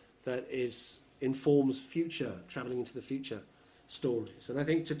mortality that informs future, travelling into the future stories. And I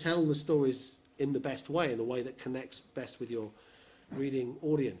think to tell the stories in the best way, in the way that connects best with your reading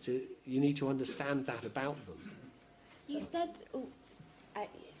audience, you need to understand that about them. You said,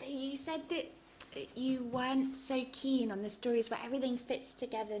 so you said that you weren't so keen on the stories where everything fits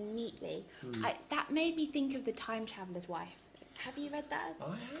together neatly. That made me think of The Time Traveller's Wife. Have you read that? I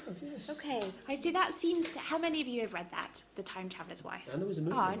have, yes. Okay, so that seems to... How many of you have read that, The Time Traveller's Wife? And there was a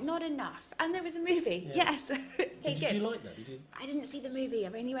movie. Oh, not enough. And there was a movie, yes. Did you like that? I didn't see the movie,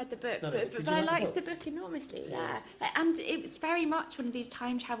 I've only read the book, No, but I liked the book enormously, yeah. And it's very much one of these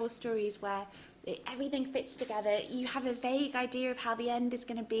time travel stories where everything fits together. You have a vague idea of how the end is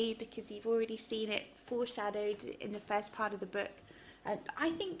going to be because you've already seen it foreshadowed in the first part of the book. And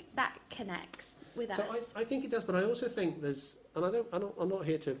I think that connects with us. So I think it does, but I also think there's... And I'm not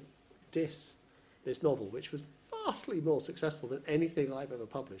here to diss this novel, which was vastly more successful than anything I've ever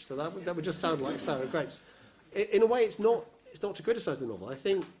published. So that would just sound like sour grapes. In a way, it's not to criticise the novel. I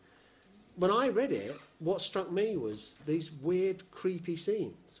think when I read it, what struck me was these weird, creepy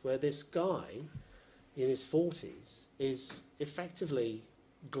scenes where this guy in his 40s is effectively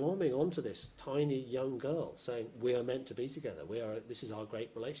glomming onto this tiny young girl, saying, "We are meant to be together. This is our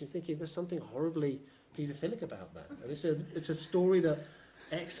great relation." Thinking there's something horribly paedophilic about that. And it's a story that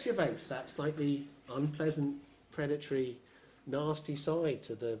excavates that slightly unpleasant, predatory, nasty side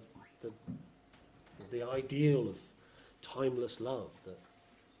to the ideal of timeless love.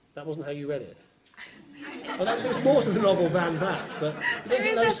 That wasn't how you read it. Well, there's more to the novel than that, but there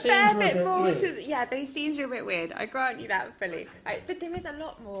is a fair bit more to... Yeah, those scenes are a bit weird. I grant you that fully. But there is a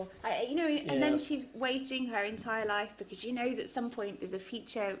lot more. And then she's waiting her entire life because she knows at some point there's a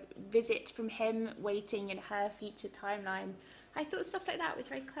future visit from him waiting in her future timeline. I thought stuff like that was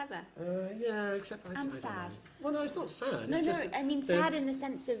very clever. Yeah, except I and don't sad. know. Well, no, it's not sad. No, it's just I mean sad in the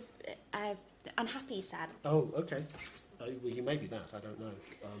sense of unhappy sad. Oh, okay. Well, you may be that. I don't know.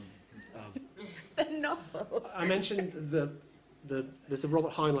 The novel. I mentioned there's the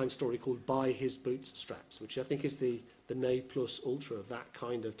Robert Heinlein story called By His Bootstraps, which I think is the ne plus ultra of that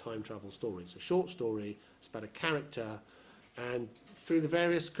kind of time travel story. It's a short story, it's about a character, and through the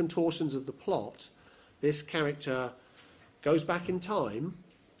various contortions of the plot, this character goes back in time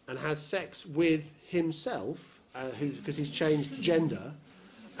and has sex with himself, because he's changed gender,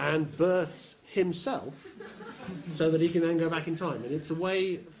 and births himself so that he can then go back in time. And it's a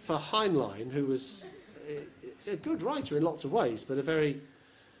way for Heinlein, who was a good writer in lots of ways, but a very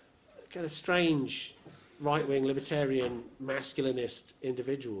kind of strange right-wing libertarian masculinist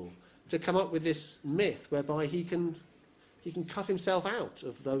individual, to come up with this myth whereby he can cut himself out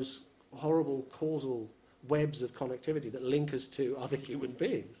of those horrible causal webs of connectivity that link us to other human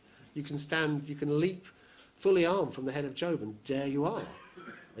beings. You can leap fully armed from the head of Job, and there you are,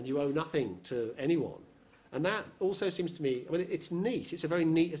 and you owe nothing to anyone. And that also seems to me, I mean, it's neat. It's a very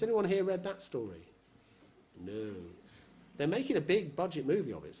neat... Has anyone here read that story? No. They're making a big budget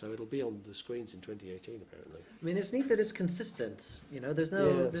movie of it, so it'll be on the screens in 2018, apparently. I mean, it's neat that it's consistent. There's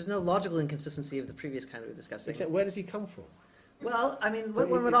no logical inconsistency of the previous kind we were discussing. Except, where does he come from? Well, I mean, one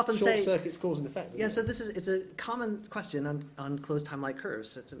would often say... Short circuits cause and effect. Yeah, so it's a common question on closed time-like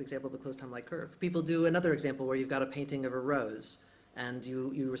curves. It's an example of the closed time-like curve. People do another example where you've got a painting of a rose, and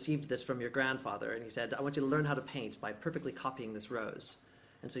you received this from your grandfather, and he said, I want you to learn how to paint by perfectly copying this rose.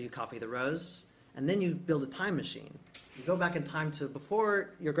 And so you copy the rose, and then you build a time machine. You go back in time to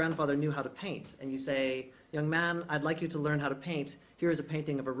before your grandfather knew how to paint, and you say, young man, I'd like you to learn how to paint. Here is a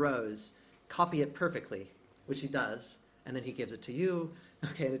painting of a rose. Copy it perfectly, which he does, and then he gives it to you.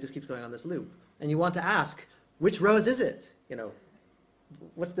 Okay, and it just keeps going on this loop. And you want to ask, which rose is it? You know,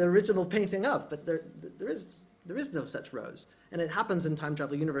 what's the original painting of? But there is no such rose. And it happens in time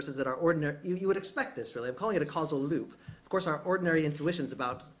travel universes that are ordinary. You would expect this, really. I'm calling it a causal loop. Of course, our ordinary intuitions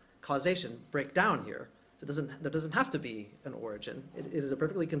about causation break down here. There doesn't have to be an origin. It is a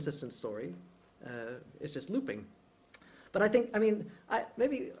perfectly consistent story. It's just looping. But I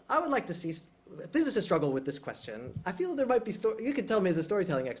would like to see physicists struggle with this question. I feel there might be you could tell me as a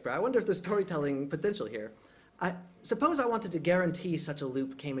storytelling expert. I wonder if there's storytelling potential here. Suppose I wanted to guarantee such a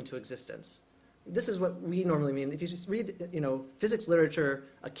loop came into existence. This is what we normally mean. If you just read, physics literature,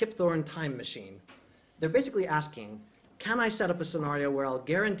 a Kip Thorne time machine, they're basically asking, can I set up a scenario where I'll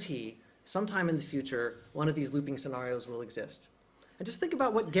guarantee sometime in the future one of these looping scenarios will exist? And just think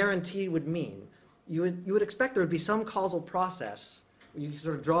about what guarantee would mean. You would expect there would be some causal process. You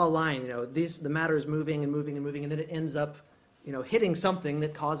sort of draw a line. The matter is moving and moving and moving, and then it ends up, hitting something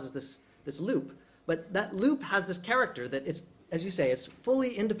that causes this loop. But that loop has this character that it's, as you say, it's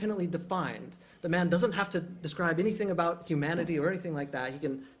fully independently defined. The man doesn't have to describe anything about humanity or anything like that. He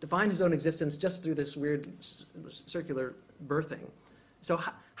can define his own existence just through this weird circular birthing. So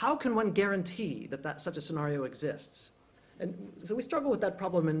how can one guarantee that such a scenario exists? And so we struggle with that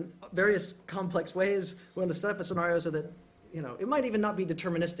problem in various complex ways. We want to set up a scenario so that, it might even not be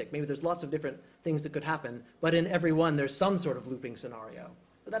deterministic. Maybe there's lots of different things that could happen, but in every one there's some sort of looping scenario.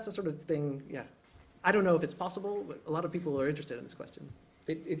 But that's the sort of thing, yeah. I don't know if it's possible, but a lot of people are interested in this question.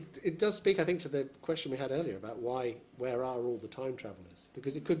 It does speak, I think, to the question we had earlier about where are all the time travelers?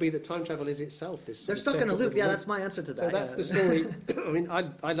 Because it could be that time travel is itself this. They're stuck in a loop. Yeah, that's my answer to that. So that's the story. I mean,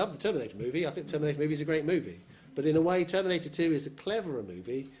 I love the Terminator movie. I think Terminator movie is a great movie. But in a way, Terminator 2 is a cleverer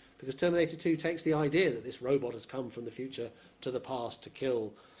movie because Terminator 2 takes the idea that this robot has come from the future to the past to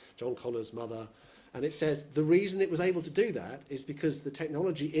kill John Connor's mother. And it says the reason it was able to do that is because the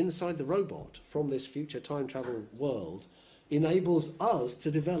technology inside the robot from this future time travel world enables us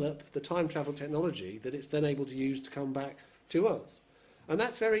to develop the time travel technology that it's then able to use to come back to us. And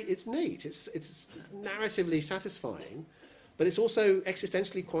that's it's neat. It's narratively satisfying, but it's also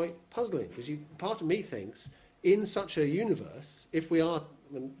existentially quite puzzling because part of me thinks in such a universe, if we are,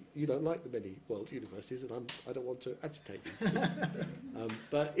 and you don't like the many world universes, and I don't want to agitate you,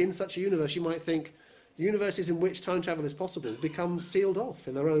 but in such a universe, you might think universes in which time travel is possible become sealed off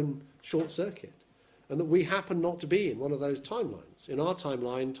in their own short circuit, and that we happen not to be in one of those timelines. In our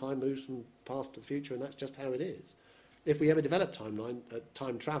timeline, time moves from past to the future, and that's just how it is. If we ever develop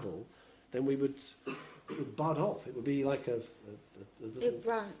time travel, then it would bud off. It would be like a it would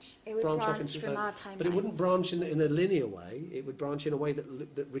branch. It would branch from our timeline. But it wouldn't branch in a linear way. It would branch in a way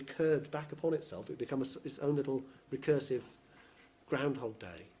that recurred back upon itself. It would become its own little recursive Groundhog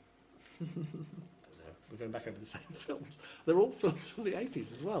Day. We're going back over the same films. They're all films from the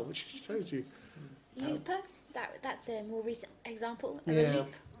 80s as well, which shows you. Looper? That's a more recent example of a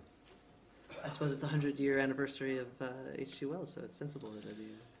loop. I suppose it's the 100-year anniversary of H.G. Wells, so it's sensible that it'd be.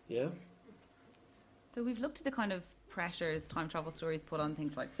 Yeah. So we've looked at the kind of pressures time travel stories put on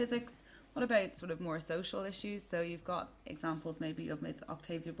things like physics. What about sort of more social issues? So you've got examples maybe of Ms.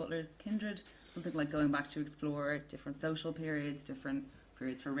 Octavia Butler's Kindred, something like going back to explore different social periods, different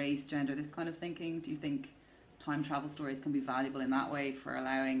periods for race, gender, this kind of thinking. Do you think time travel stories can be valuable in that way for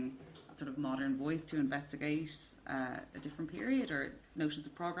allowing a sort of modern voice to investigate a different period or notions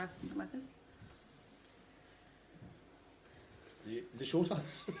of progress, something like this? The short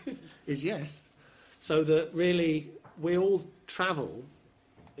answer is yes. So that really we all travel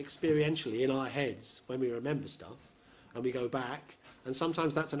experientially in our heads when we remember stuff and we go back, and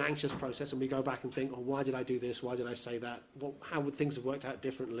sometimes that's an anxious process and we go back and think, oh, why did I do this? Why did I say that? How would things have worked out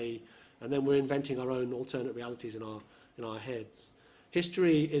differently? And then we're inventing our own alternate realities in our heads.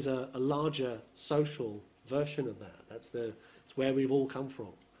 History is a larger social version of that. It's where we've all come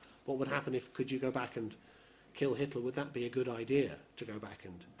from. What would happen could you go back and kill Hitler? Would that be a good idea to go back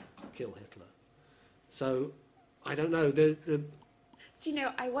and kill Hitler? So, I don't know. Do you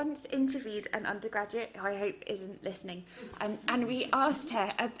know, I once interviewed an undergraduate who I hope isn't listening, and we asked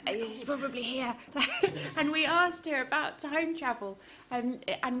her, she's probably here, and we asked her about time travel,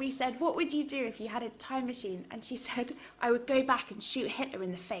 and we said, what would you do if you had a time machine? And she said, I would go back and shoot Hitler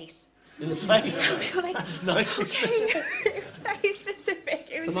in the face. In the face? Like, That's nicely specific. it was very specific.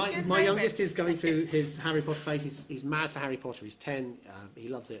 It was So a good my moment. youngest is going through his Harry Potter phase. He's mad for Harry Potter. He's 10. He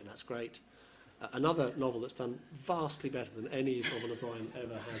loves it, and that's great. Another novel that's done vastly better than any novel of Bryan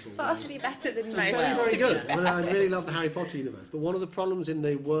ever has. Already. Vastly better than most. Very, very good. I mean, I really love the Harry Potter universe. But one of the problems in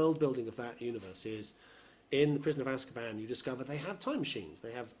the world building of that universe is, in The Prisoner of Azkaban, you discover they have time machines.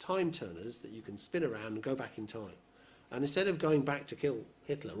 They have time turners that you can spin around and go back in time. And instead of going back to kill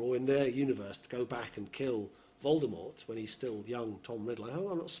Hitler, or in their universe to go back and kill Voldemort when he's still young Tom Riddle. I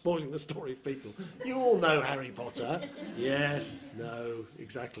hope I'm not spoiling the story for people. You all know Harry Potter. Yes, no,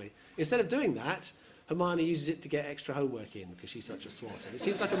 exactly. Instead of doing that, Hermione uses it to get extra homework in because she's such a swot. And it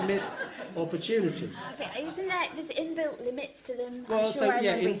seems like a missed opportunity. But isn't there's inbuilt limits to them? Well, I'm sure I remember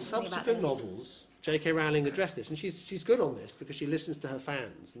in reading something about subsequent this. novels, J.K. Rowling addressed this, and she's good on this because she listens to her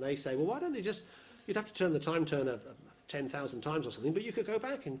fans, and they say, well, why don't they just... You'd have to turn the time turner 10,000 times or something, but you could go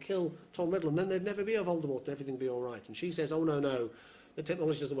back and kill Tom Riddle, and then there'd never be a Voldemort, and everything would be all right. And she says, oh, no, the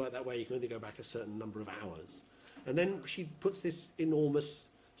technology doesn't work that way. You can only go back a certain number of hours. And then she puts this enormous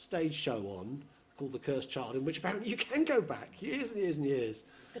stage show on called The Cursed Child, in which apparently you can go back years and years and years.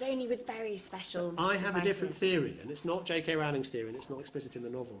 But only with very special I have a different devices. theory, and it's not J.K. Rowling's theory, and it's not explicit in the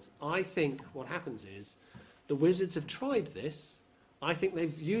novels. I think what happens is the wizards have tried this. I think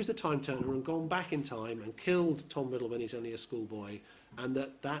they've used the time turner and gone back in time and killed Tom Riddle when he's only a schoolboy, and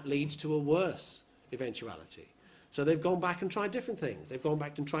that leads to a worse eventuality. So they've gone back and tried different things. They've gone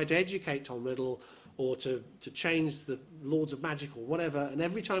back and tried to educate Tom Riddle or to change the Lords of Magic or whatever, and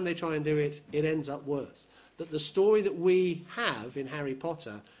every time they try and do it, it ends up worse. That the story that we have in Harry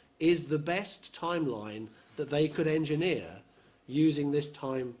Potter is the best timeline that they could engineer using this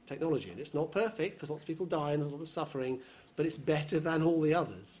time technology. And it's not perfect, because lots of people die and there's a lot of suffering, but it's better than all the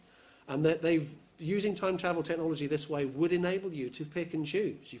others. And that using time travel technology this way would enable you to pick and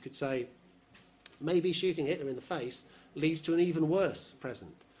choose. You could say, maybe shooting Hitler in the face leads to an even worse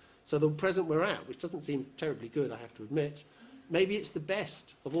present. So the present we're at, which doesn't seem terribly good, I have to admit, maybe it's the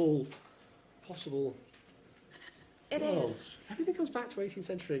best of all possible It worlds. is. Everything comes back to 18th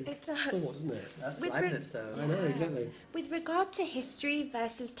century It does. thought, doesn't it? That's With Leibniz, though. I know, exactly. With regard to history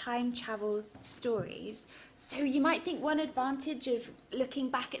versus time travel stories, so you might think one advantage of looking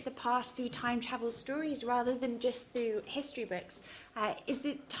back at the past through time travel stories rather than just through history books is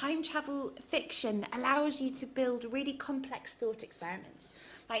that time travel fiction allows you to build really complex thought experiments.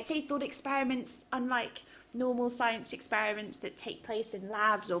 Like, say, thought experiments, unlike normal science experiments that take place in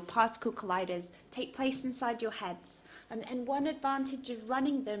labs or particle colliders, take place inside your heads. And one advantage of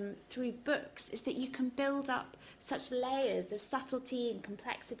running them through books is that you can build up such layers of subtlety and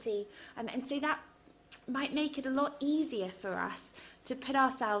complexity. And so that might make it a lot easier for us to put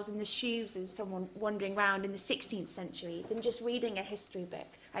ourselves in the shoes of someone wandering around in the 16th century than just reading a history book,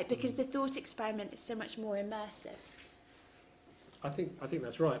 right? Because the thought experiment is so much more immersive. I think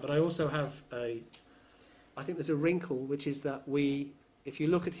that's right, but I also have I think there's a wrinkle, which is that if you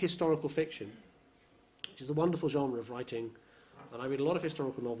look at historical fiction, which is a wonderful genre of writing, and I read a lot of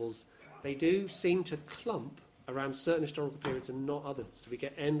historical novels, they do seem to clump around certain historical periods and not others. So we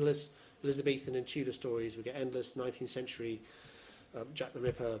get endless Elizabethan and Tudor stories, we get endless 19th century Jack the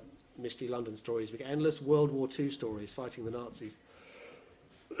Ripper, Misty London stories, we get endless World War II stories fighting the Nazis.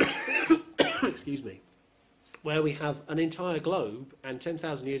 Excuse me. Where we have an entire globe and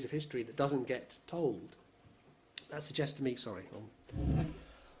 10,000 years of history that doesn't get told. That suggests to me, sorry,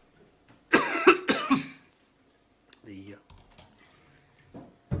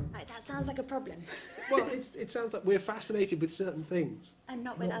 Right, that sounds like a problem. well, it sounds like we're fascinated with certain things, And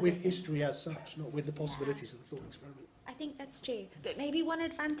not with not other with things. history as such, not with the possibilities of the thought experiment. I think that's true. But maybe one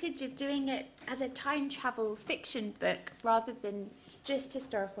advantage of doing it as a time travel fiction book rather than just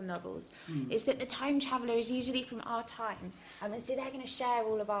historical novels is that the time traveller is usually from our time. And so they're going to share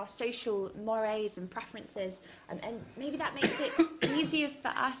all of our social mores and preferences. And maybe that makes it easier for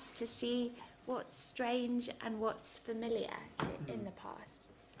us to see what's strange and what's familiar in the past.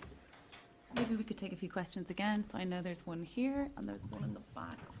 Maybe we could take a few questions again. So I know there's one here and there's one in the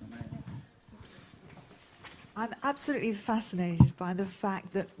back. I'm absolutely fascinated by the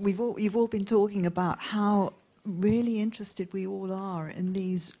fact that you've all been talking about how really interested we all are in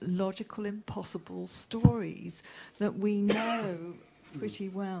these logical, impossible stories, that we know pretty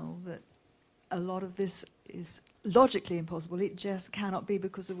well that a lot of this is logically impossible. It just cannot be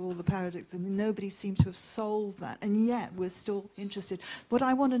because of all the paradoxes. I mean, nobody seems to have solved that, and yet we're still interested. What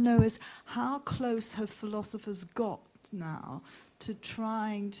I want to know is how close have philosophers got now to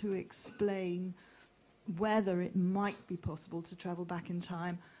trying to explain whether it might be possible to travel back in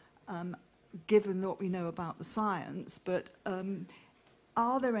time, given what we know about the science, but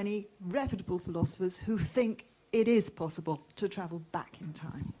are there any reputable philosophers who think it is possible to travel back in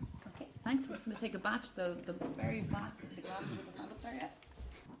time? Okay, thanks. We're just going to take a batch. So the very back, the glasses with the stand up there, yeah.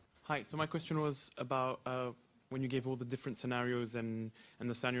 Hi. So my question was about when you gave all the different scenarios and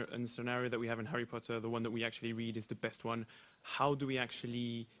the scenario that we have in Harry Potter, the one that we actually read is the best one. How do we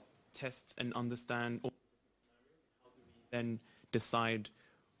actually test and understand all the scenarios? How do we then decide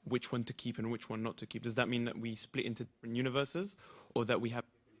which one to keep and which one not to keep? Does that mean that we split into different universes, or that we have to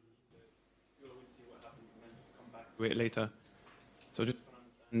see what happens and then just come back to it later? So just to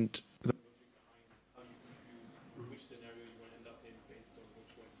understand the logic behind how you can choose which scenario you want to end up in based on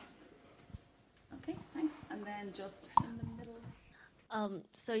which one you prefer. Okay, thanks. And then just in the middle.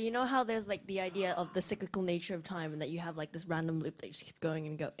 So you know how there's like the idea of the cyclical nature of time, and that you have like this random loop that you just keep going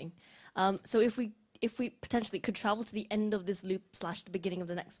and going. So if we potentially could travel to the end of this loop / the beginning of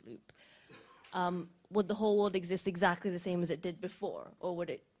the next loop, would the whole world exist exactly the same as it did before, or would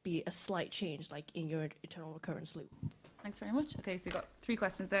it be a slight change, like in your eternal recurrence loop? Thanks very much. Okay, so you've got 3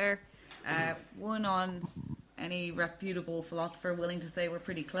 questions there. One on any reputable philosopher willing to say we're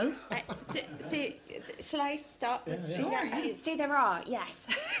pretty close. So shall I start? Sure. So there are, yes.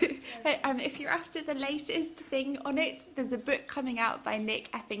 If you're after the latest thing on it, there's a book coming out by Nick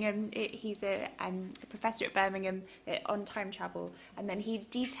Effingham. He's a professor at Birmingham on time travel, and then he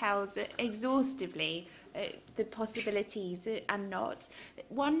details exhaustively the possibilities and not.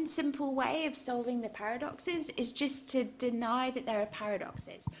 One simple way of solving the paradoxes is just to deny that there are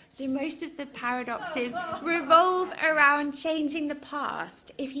paradoxes. So most of the paradoxes revolve around changing the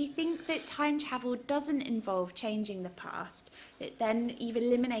past. If you think that time travel doesn't involve changing the past, then you've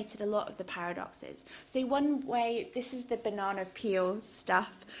eliminated a lot of the paradoxes. So one way, this is the banana peel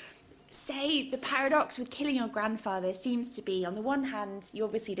stuff. Say the paradox with killing your grandfather seems to be, on the one hand, you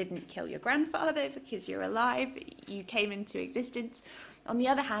obviously didn't kill your grandfather because you're alive, you came into existence. On the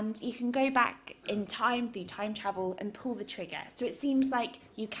other hand, you can go back in time through time travel and pull the trigger. So it seems like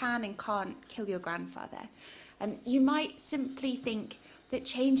you can and can't kill your grandfather. You might simply think that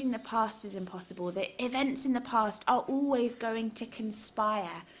changing the past is impossible, that events in the past are always going to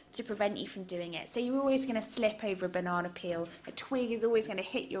conspire to prevent you from doing it. So you're always going to slip over a banana peel, a twig is always going to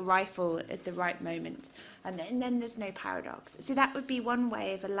hit your rifle at the right moment, and then there's no paradox. So that would be one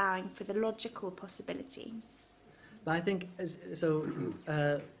way of allowing for the logical possibility. But I think,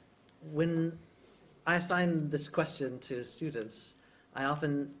 when I assign this question to students, I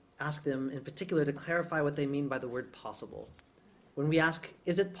often ask them in particular to clarify what they mean by the word possible. When we ask,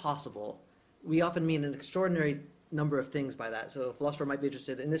 is it possible, we often mean an extraordinary number of things by that. So a philosopher might be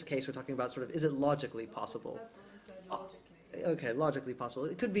interested, in this case we're talking about sort of, is it logically possible? That's what I said, logically. Okay, logically possible.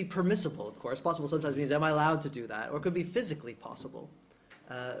 It could be permissible, of course. Possible sometimes means, am I allowed to do that? Or it could be physically possible.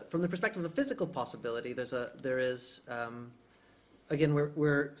 From the perspective of physical possibility, there is, again,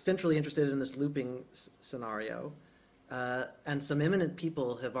 we're centrally interested in this looping scenario, and some eminent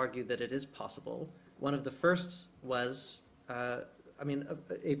people have argued that it is possible. One of the first was,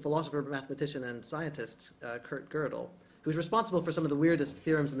 a philosopher, mathematician, and scientist, Kurt Gödel, who's responsible for some of the weirdest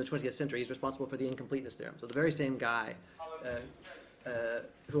theorems in the 20th century. He's responsible for the incompleteness theorem. So the very same guy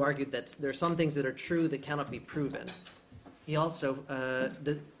who argued that there are some things that are true that cannot be proven. He also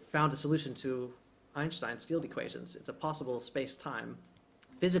found a solution to Einstein's field equations. It's a possible space-time,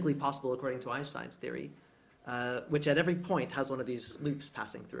 physically possible according to Einstein's theory, which at every point has one of these loops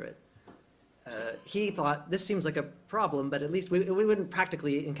passing through it. He thought, this seems like a problem, but at least we wouldn't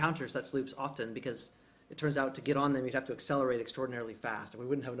practically encounter such loops often, because it turns out to get on them you'd have to accelerate extraordinarily fast, and we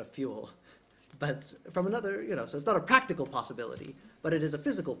wouldn't have enough fuel. But from another, so it's not a practical possibility, but it is a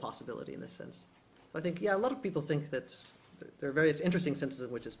physical possibility in this sense. So I think, yeah, a lot of people think that there are various interesting senses in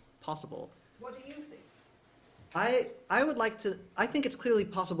which it's possible. What do you think? I think it's clearly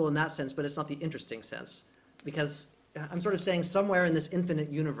possible in that sense, but it's not the interesting sense, because I'm sort of saying somewhere in this infinite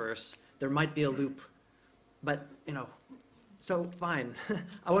universe there might be a loop, but, so fine.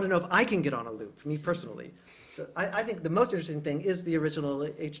 I want to know if I can get on a loop, me personally. So I think the most interesting thing is the original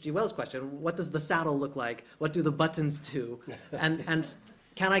H.G. Wells question: what does the saddle look like? What do the buttons do? And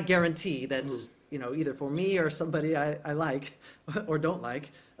can I guarantee that, either for me or somebody I like or don't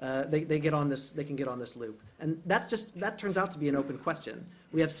like, they can get on this loop? And that turns out to be an open question.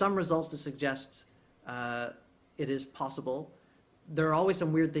 We have some results to suggest it is possible. There are always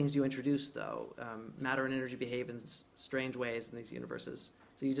some weird things you introduce, though. Matter and energy behave in strange ways in these universes.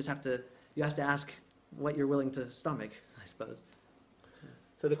 So you just have to ask what you're willing to stomach, I suppose.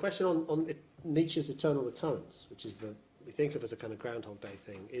 So the question on Nietzsche's eternal recurrence, which is we think of as a kind of Groundhog Day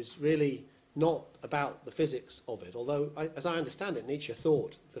thing, is really not about the physics of it. Although, as I understand it, Nietzsche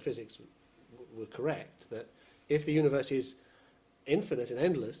thought the physics were correct, that if the universe is infinite and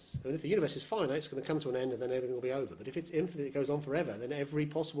endless, and if the universe is finite, it's going to come to an end and then everything will be over. But if it's infinite, it goes on forever, then every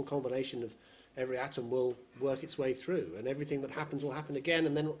possible combination of every atom will work its way through, and everything that happens will happen again,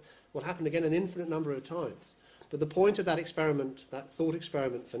 and then will happen again an infinite number of times. But the point of that experiment, that thought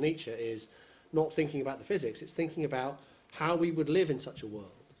experiment for Nietzsche, is not thinking about the physics, it's thinking about how we would live in such a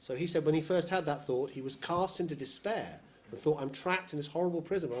world. So he said when he first had that thought, he was cast into despair and thought, I'm trapped in this horrible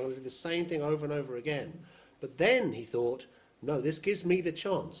prison, I'm going to do the same thing over and over again. But then he thought, no, this gives me the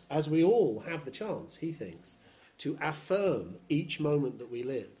chance, as we all have the chance, he thinks, to affirm each moment that we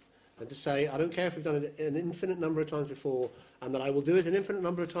live. And to say, I don't care if we've done it an infinite number of times before, and that I will do it an infinite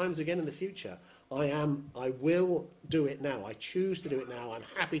number of times again in the future. I will do it now. I choose to do it now. I'm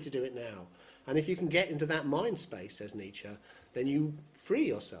happy to do it now. And if you can get into that mind space, says Nietzsche, then you free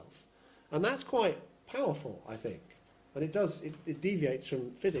yourself. And that's quite powerful, I think. And it deviates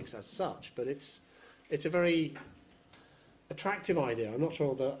from physics as such, but it's a very attractive idea. I'm not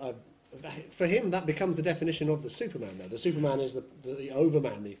sure that, for him, that becomes the definition of the Superman, though. The Superman is the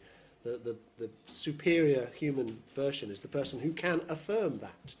overman, the superior human version, is the person who can affirm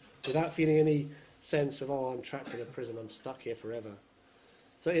that without feeling any sense of, oh, I'm trapped in a prison, I'm stuck here forever.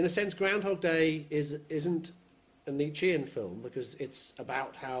 So in a sense, Groundhog Day isn't a Nietzschean film, because it's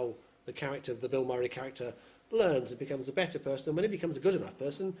about how the character, the Bill Murray character, learns and becomes a better person, and when he becomes a good enough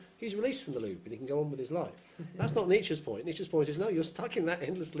person, he's released from the loop and he can go on with his life. That's not Nietzsche's point. Nietzsche's point is, no, you're stuck in that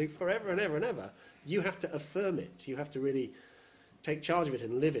endless loop forever and ever and ever. You have to affirm it. You have to really take charge of it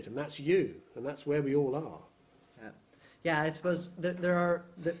and live it, and that's you, and that's where we all are. Yeah, I suppose there are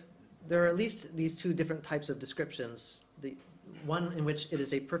at least these two different types of descriptions. The one in which it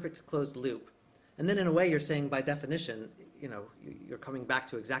is a perfect closed loop, and then in a way you're saying by definition, you're coming back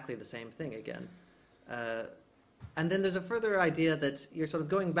to exactly the same thing again. And then there's a further idea that you're sort of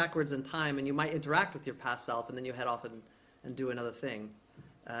going backwards in time, and you might interact with your past self, and then you head off and do another thing.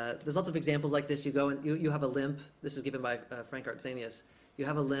 There's lots of examples like this. You go and you have a limp. This is given by Frank Artzenius. You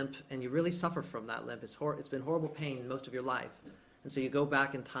have a limp, and you really suffer from that limp. It's been horrible pain most of your life. And so you go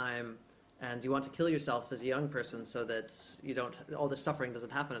back in time, and you want to kill yourself as a young person so that all this suffering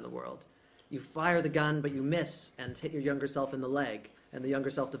doesn't happen in the world. You fire the gun, but you miss and hit your younger self in the leg, and the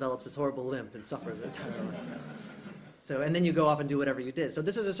younger self develops this horrible limp and suffers entirely. So, and then you go off and do whatever you did. So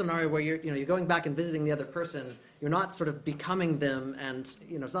this is a scenario where you're going back and visiting the other person. You're not sort of becoming them, and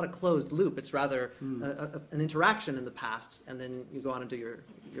it's not a closed loop. It's rather an interaction in the past, and then you go on and do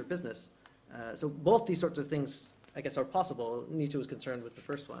your business. So both these sorts of things, I guess, are possible. Nietzsche was concerned with the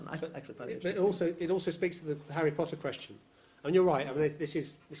first one. I actually thought it also speaks to the Harry Potter question. And you're right. I mean, this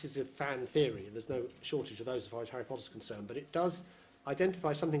is a fan theory, and there's no shortage of those as far as Harry Potter's concerned. But it does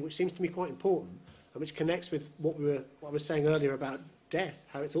identify something which seems to me quite important, and which connects with what I was saying earlier about death,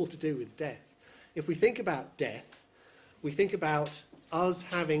 how it's all to do with death. If we think about death, we think about us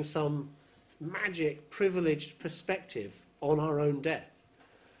having some magic, privileged perspective on our own death.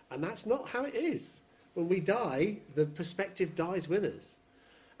 And that's not how it is. When we die, the perspective dies with us.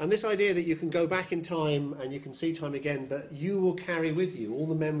 And this idea that you can go back in time and you can see time again, but you will carry with you all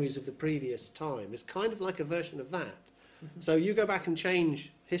the memories of the previous time, is kind of like a version of that. So you go back and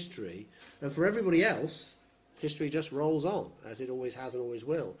change history, and for everybody else, history just rolls on, as it always has and always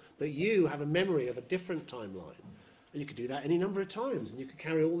will. But you have a memory of a different timeline, and you could do that any number of times, and you could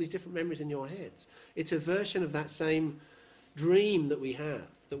carry all these different memories in your heads. It's a version of that same dream that we have,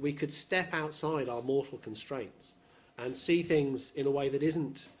 that we could step outside our mortal constraints and see things in a way that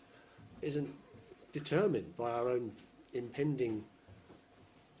isn't determined by our own impending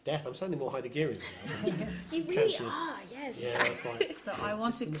death. I'm sounding more Heideggerian now. You really are, yes. Yeah, quite. So I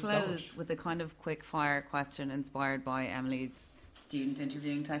want to close with a kind of quick fire question inspired by Emily's student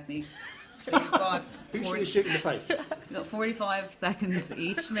interviewing techniques. So you've got Who should we shoot in the face? You've got 45 seconds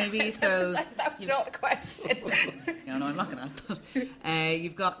each, maybe. So that was not the question. No, I'm not going to ask that.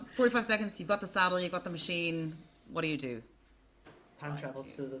 You've got 45 seconds. You've got the saddle. You've got the machine. What do you do? Time travel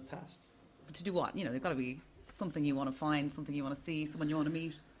to the past. To do what? There's got to be something you want to find, something you want to see, someone you want to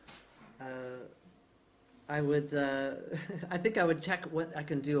meet. I think I would check what I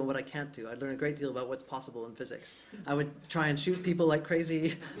can do and what I can't do. I'd learn a great deal about what's possible in physics. I would try and shoot people like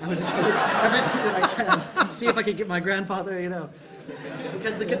crazy. I would just do everything that I can. See if I could get my grandfather,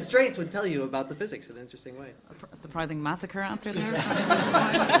 Because the constraints would tell you about the physics in an interesting way. A surprising massacre answer there.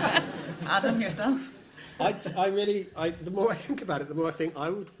 Adam, yourself? The more I think about it, the more I think I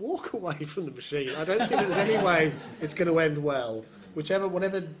would walk away from the machine. I don't see that there's any way it's going to end well.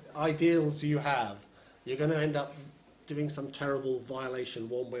 Whatever ideals you have, you're going to end up doing some terrible violation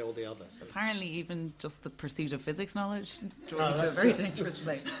one way or the other. So. Apparently, even just the pursuit of physics knowledge draws you to a that's very good. dangerous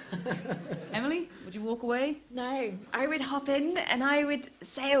place. Emily, would you walk away? No, I would hop in and I would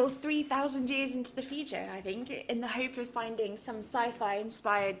sail 3,000 years into the future, I think, in the hope of finding some sci-fi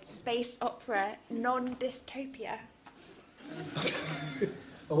inspired space opera non-dystopia.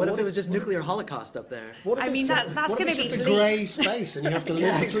 Or what if it was just nuclear holocaust up there? What if I it's mean, just, that's what if going it's to be just a bleak. grey space and you have to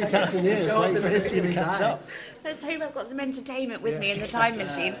live for 3,000 years, Show up wait in for the history to history catch die. up. Let's hope I've got some entertainment with me Yes, in the time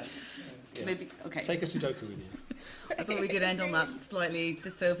machine. Yeah. Maybe. Okay. Take a Sudoku with you. I thought we could end on that slightly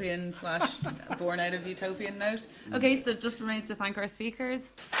dystopian / born out of utopian note. Okay, so it just remains to thank our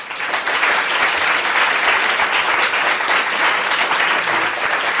speakers.